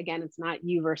accusatory. Again, it's not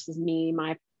you versus me,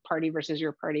 my party versus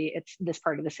your party. It's this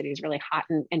part of the city is really hot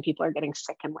and people are getting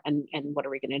sick, and what are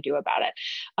we going to do about it?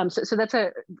 So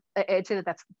I'd say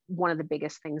that's one of the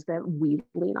biggest things that we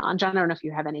lean on. John, I don't know if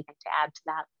you have anything to add to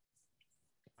that.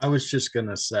 I was just going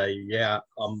to say,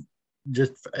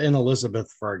 just in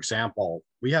Elizabeth, for example,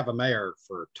 we have a mayor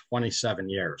for 27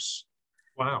 years.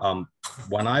 Wow.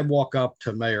 When I walk up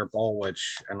to Mayor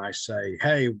Bolwich and I say,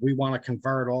 hey, we want to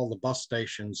convert all the bus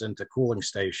stations into cooling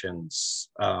stations,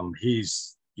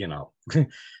 he's,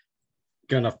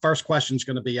 first question is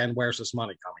going to be, and where's this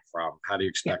money coming from? How do you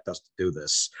expect us to do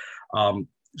this?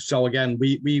 So again,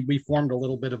 we formed a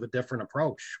little bit of a different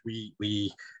approach.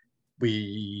 We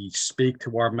speak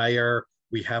to our mayor.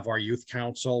 We have our youth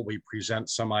council. We present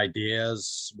some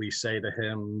ideas. We say to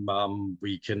him,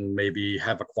 we can maybe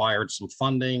have acquired some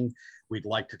funding. We'd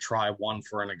like to try one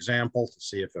for an example to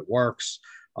see if it works.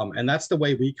 And that's the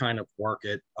way we kind of work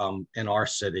it in our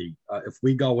city. If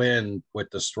we go in with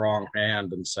the strong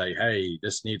hand and say, hey,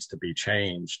 this needs to be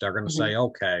changed, they're going to say,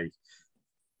 okay,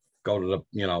 go to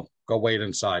go wait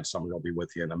inside. Somebody will be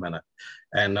with you in a minute.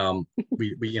 And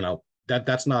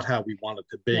that's not how we want it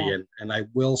to be. Yeah. And I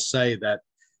will say that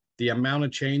the amount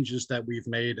of changes that we've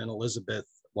made in Elizabeth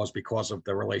was because of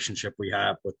the relationship we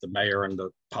have with the mayor and the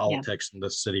politics and the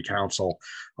city council.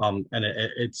 And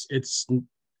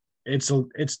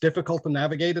it's difficult to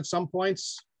navigate at some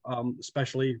points,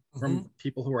 especially from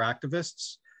people who are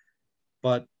activists,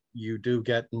 but you do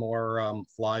get more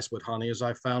flies with honey, as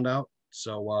I found out.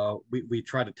 So we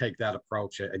try to take that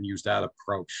approach and use that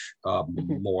approach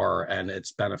more, and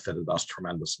it's benefited us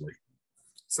tremendously.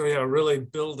 So yeah, really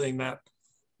building that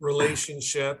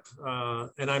relationship,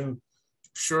 and I'm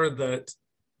sure that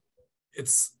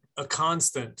it's a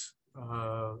constant,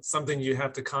 something you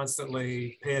have to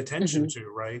constantly pay attention to,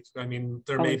 right? I mean,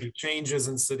 there may be changes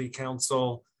in city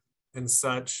council and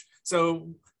such. So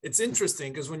it's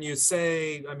interesting because when you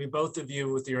say, I mean, both of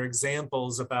you with your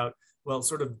examples about, well,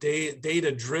 sort of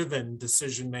data-driven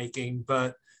decision-making,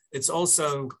 but it's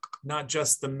also not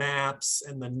just the maps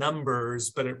and the numbers,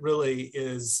 but it really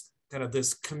is kind of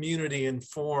this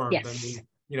community-informed,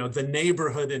 and the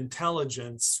neighborhood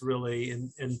intelligence really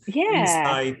and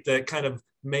insight that kind of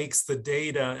makes the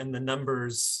data and the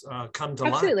numbers come to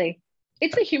life. Absolutely.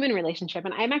 It's a human relationship.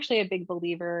 And I'm actually a big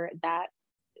believer that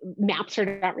maps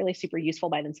are not really super useful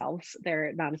by themselves.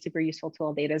 They're not a super useful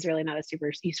tool. Data is really not a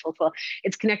super useful tool.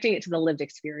 It's connecting it to the lived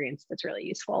experience that's really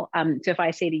useful. So if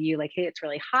I say to you, like, hey, it's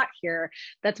really hot here,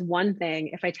 that's one thing.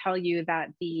 If I tell you that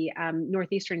the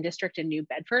Northeastern District in New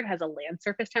Bedford has a land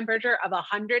surface temperature of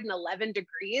 111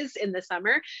 degrees in the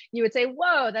summer, you would say,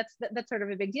 whoa, that's sort of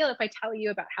a big deal. If I tell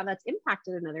you about how that's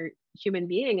impacted another human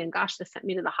being, and gosh, this sent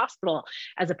me to the hospital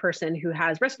as a person who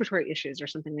has respiratory issues or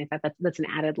something like that, that's an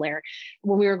added layer.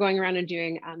 When we were going around and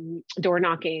doing door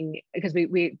knocking, because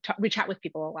we chat with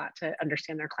people a lot to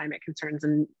understand their climate concerns,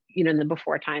 and in the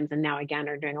before times, and now again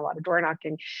are doing a lot of door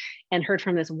knocking, and heard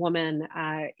from this woman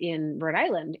in Rhode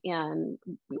Island, and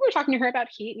we were talking to her about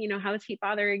heat. How is heat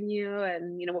bothering you,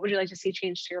 and what would you like to see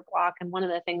change to your block? And one of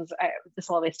the things, this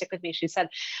will always stick with me, she said,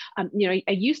 I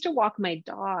used to walk my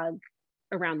dog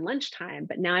around lunchtime,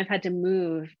 but now I've had to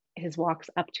move his walks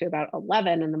up to about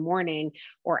 11 in the morning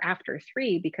or after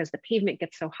 3 because the pavement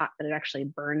gets so hot that it actually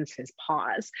burns his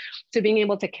paws. So being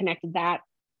able to connect that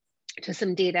to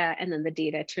some data, and then the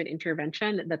data to an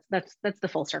intervention, that's the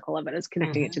full circle of it, is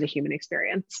connecting it to the human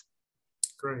experience.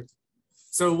 Great.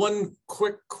 So one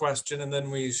quick question, and then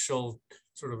we shall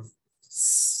sort of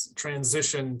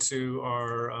transition to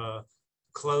our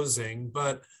closing.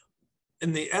 But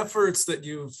in the efforts that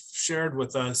you've shared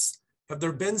with us, have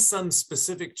there been some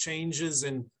specific changes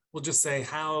in, we'll just say,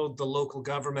 how the local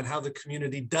government, how the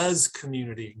community does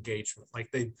community engagement? Like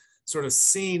they've sort of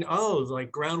seen, oh,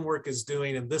 like groundwork is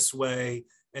doing in this way,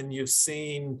 and you've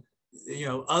seen,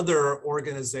 other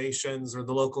organizations or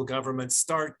the local government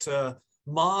start to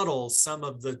model some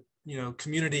of the,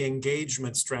 community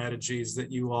engagement strategies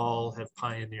that you all have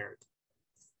pioneered.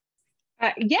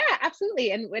 Yeah,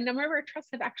 absolutely. And a number of our trusts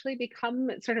have actually become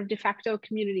sort of de facto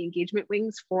community engagement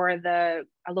wings for the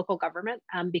local government,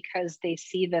 because they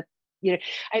see that,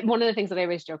 one of the things that I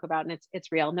always joke about, and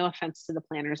it's real, no offense to the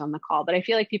planners on the call, but I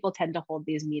feel like people tend to hold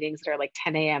these meetings that are like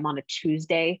 10 a.m. on a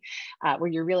Tuesday, where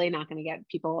you're really not going to get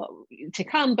people to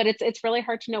come, but it's really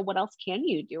hard to know, what else can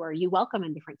you do? Are you welcome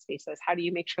in different spaces? How do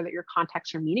you make sure that your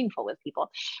contacts are meaningful with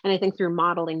people? And I think through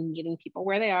modeling, meeting people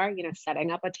where they are, setting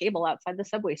up a table outside the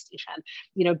subway station,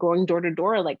 going door to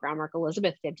door like Groundwork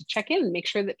Elizabeth did, to check in, make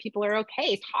sure that people are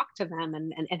okay, talk to them,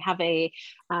 and have a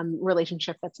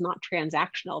relationship that's not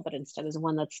transactional, but instead is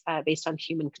one that's based on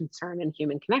human concern and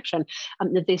human connection,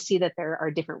 that they see that there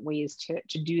are different ways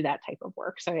to do that type of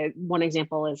work. So one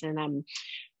example is in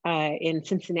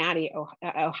Cincinnati,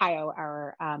 Ohio,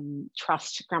 our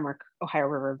trust, Groundwork Ohio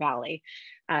River Valley,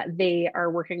 they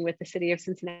are working with the city of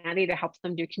Cincinnati to help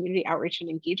them do community outreach and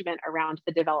engagement around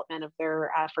the development of their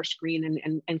first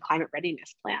green and climate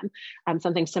readiness plan.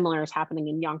 Something similar is happening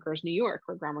in Yonkers, New York,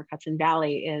 where Groundwork Hudson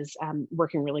Valley is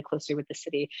working really closely with the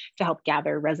city to help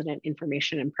gather resident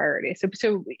information and priorities.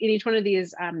 So in each one of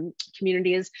these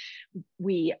communities,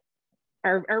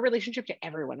 our relationship to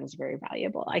everyone is very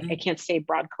valuable. I can't say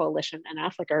broad coalition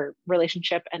enough. Like, our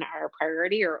relationship and our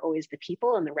priority are always the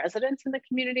people and the residents in the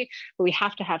community, but we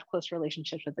have to have close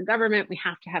relationships with the government. We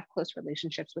have to have close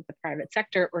relationships with the private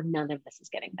sector, or none of this is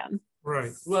getting done.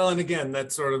 Right. Well, and again,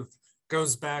 that sort of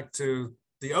goes back to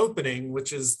the opening,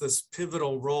 which is this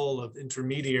pivotal role of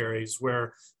intermediaries,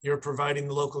 where you're providing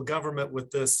the local government with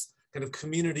this kind of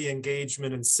community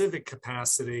engagement and civic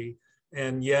capacity,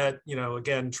 and yet,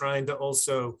 again, trying to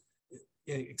also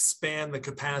expand the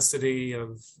capacity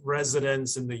of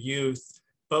residents and the youth,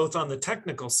 both on the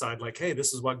technical side, like, hey,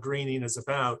 this is what greening is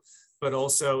about, but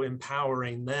also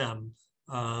empowering them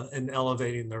and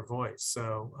elevating their voice.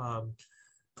 So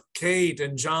Kate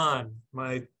and John,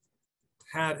 my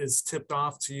hat is tipped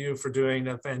off to you for doing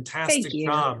a fantastic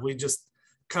job. We just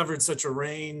covered such a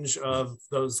range of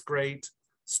those great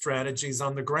strategies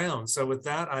on the ground. So with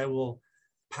that, I will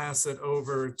pass it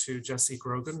over to Jessie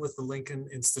Grogan with the Lincoln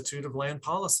Institute of Land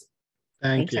Policy.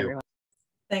 Thanks, you. Everyone.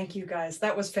 Thank you, guys.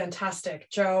 That was fantastic.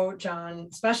 Joe, John,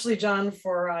 especially John,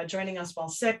 for joining us while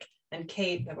sick, and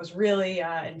Kate, that was really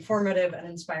informative and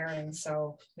inspiring.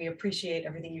 So we appreciate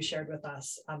everything you shared with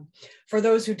us. For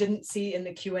those who didn't see in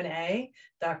the Q&A,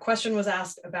 the question was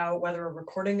asked about whether a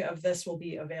recording of this will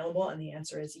be available, and the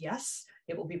answer is yes.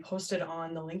 It will be posted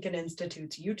on the Lincoln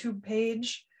Institute's YouTube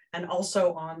page, and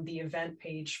also on the event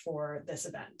page for this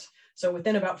event. So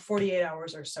within about 48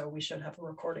 hours or so, we should have a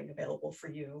recording available for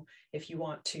you if you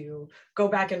want to go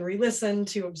back and re-listen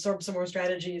to absorb some more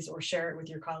strategies, or share it with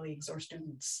your colleagues or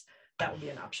students. That would be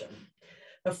an option.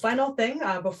 The final thing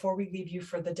before we leave you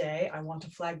for the day, I want to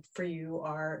flag for you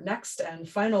our next and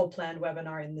final planned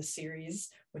webinar in this series,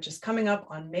 which is coming up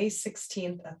on May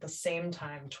 16th at the same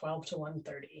time, 12 to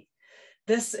 1:30.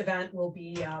 This event will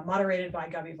be moderated by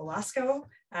Gabi Velasco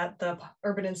at the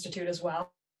Urban Institute as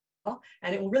well.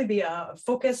 and it will really be a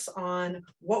focus on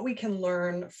what we can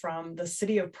learn from the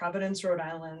City of Providence, Rhode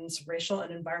Island's Racial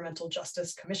and Environmental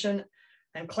Justice Commission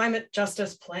and Climate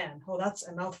Justice Plan. Oh, that's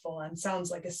a mouthful and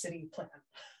sounds like a city plan.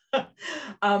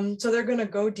 So they're going to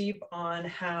go deep on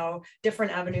how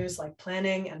different avenues like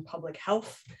planning and public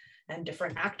health and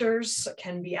different actors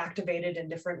can be activated in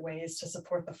different ways to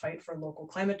support the fight for local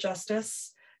climate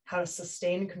justice, how to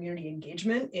sustain community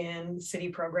engagement in city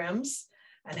programs,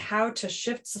 and how to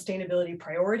shift sustainability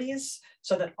priorities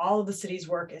so that all of the city's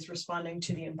work is responding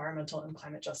to the environmental and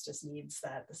climate justice needs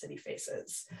that the city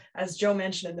faces. As Joe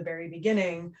mentioned in the very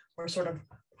beginning, we're sort of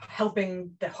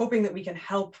hoping that we can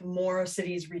help more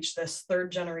cities reach this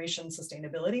third generation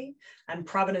sustainability. And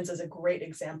Providence is a great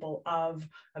example of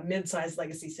a mid-sized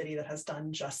legacy city that has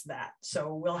done just that.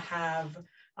 So we'll have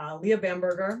Leah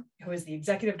Bamberger, who is the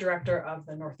executive director of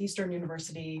the Northeastern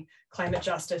University Climate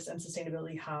Justice and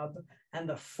Sustainability Hub, and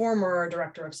the former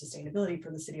director of sustainability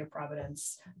for the city of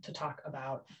Providence, to talk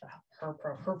about her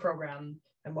program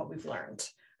and what we've learned.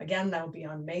 Again, that will be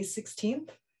on May 16th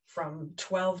from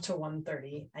 12 to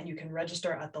 1:30, and you can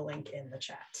register at the link in the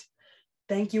chat.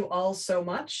 Thank you all so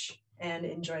much and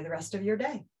enjoy the rest of your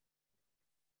day.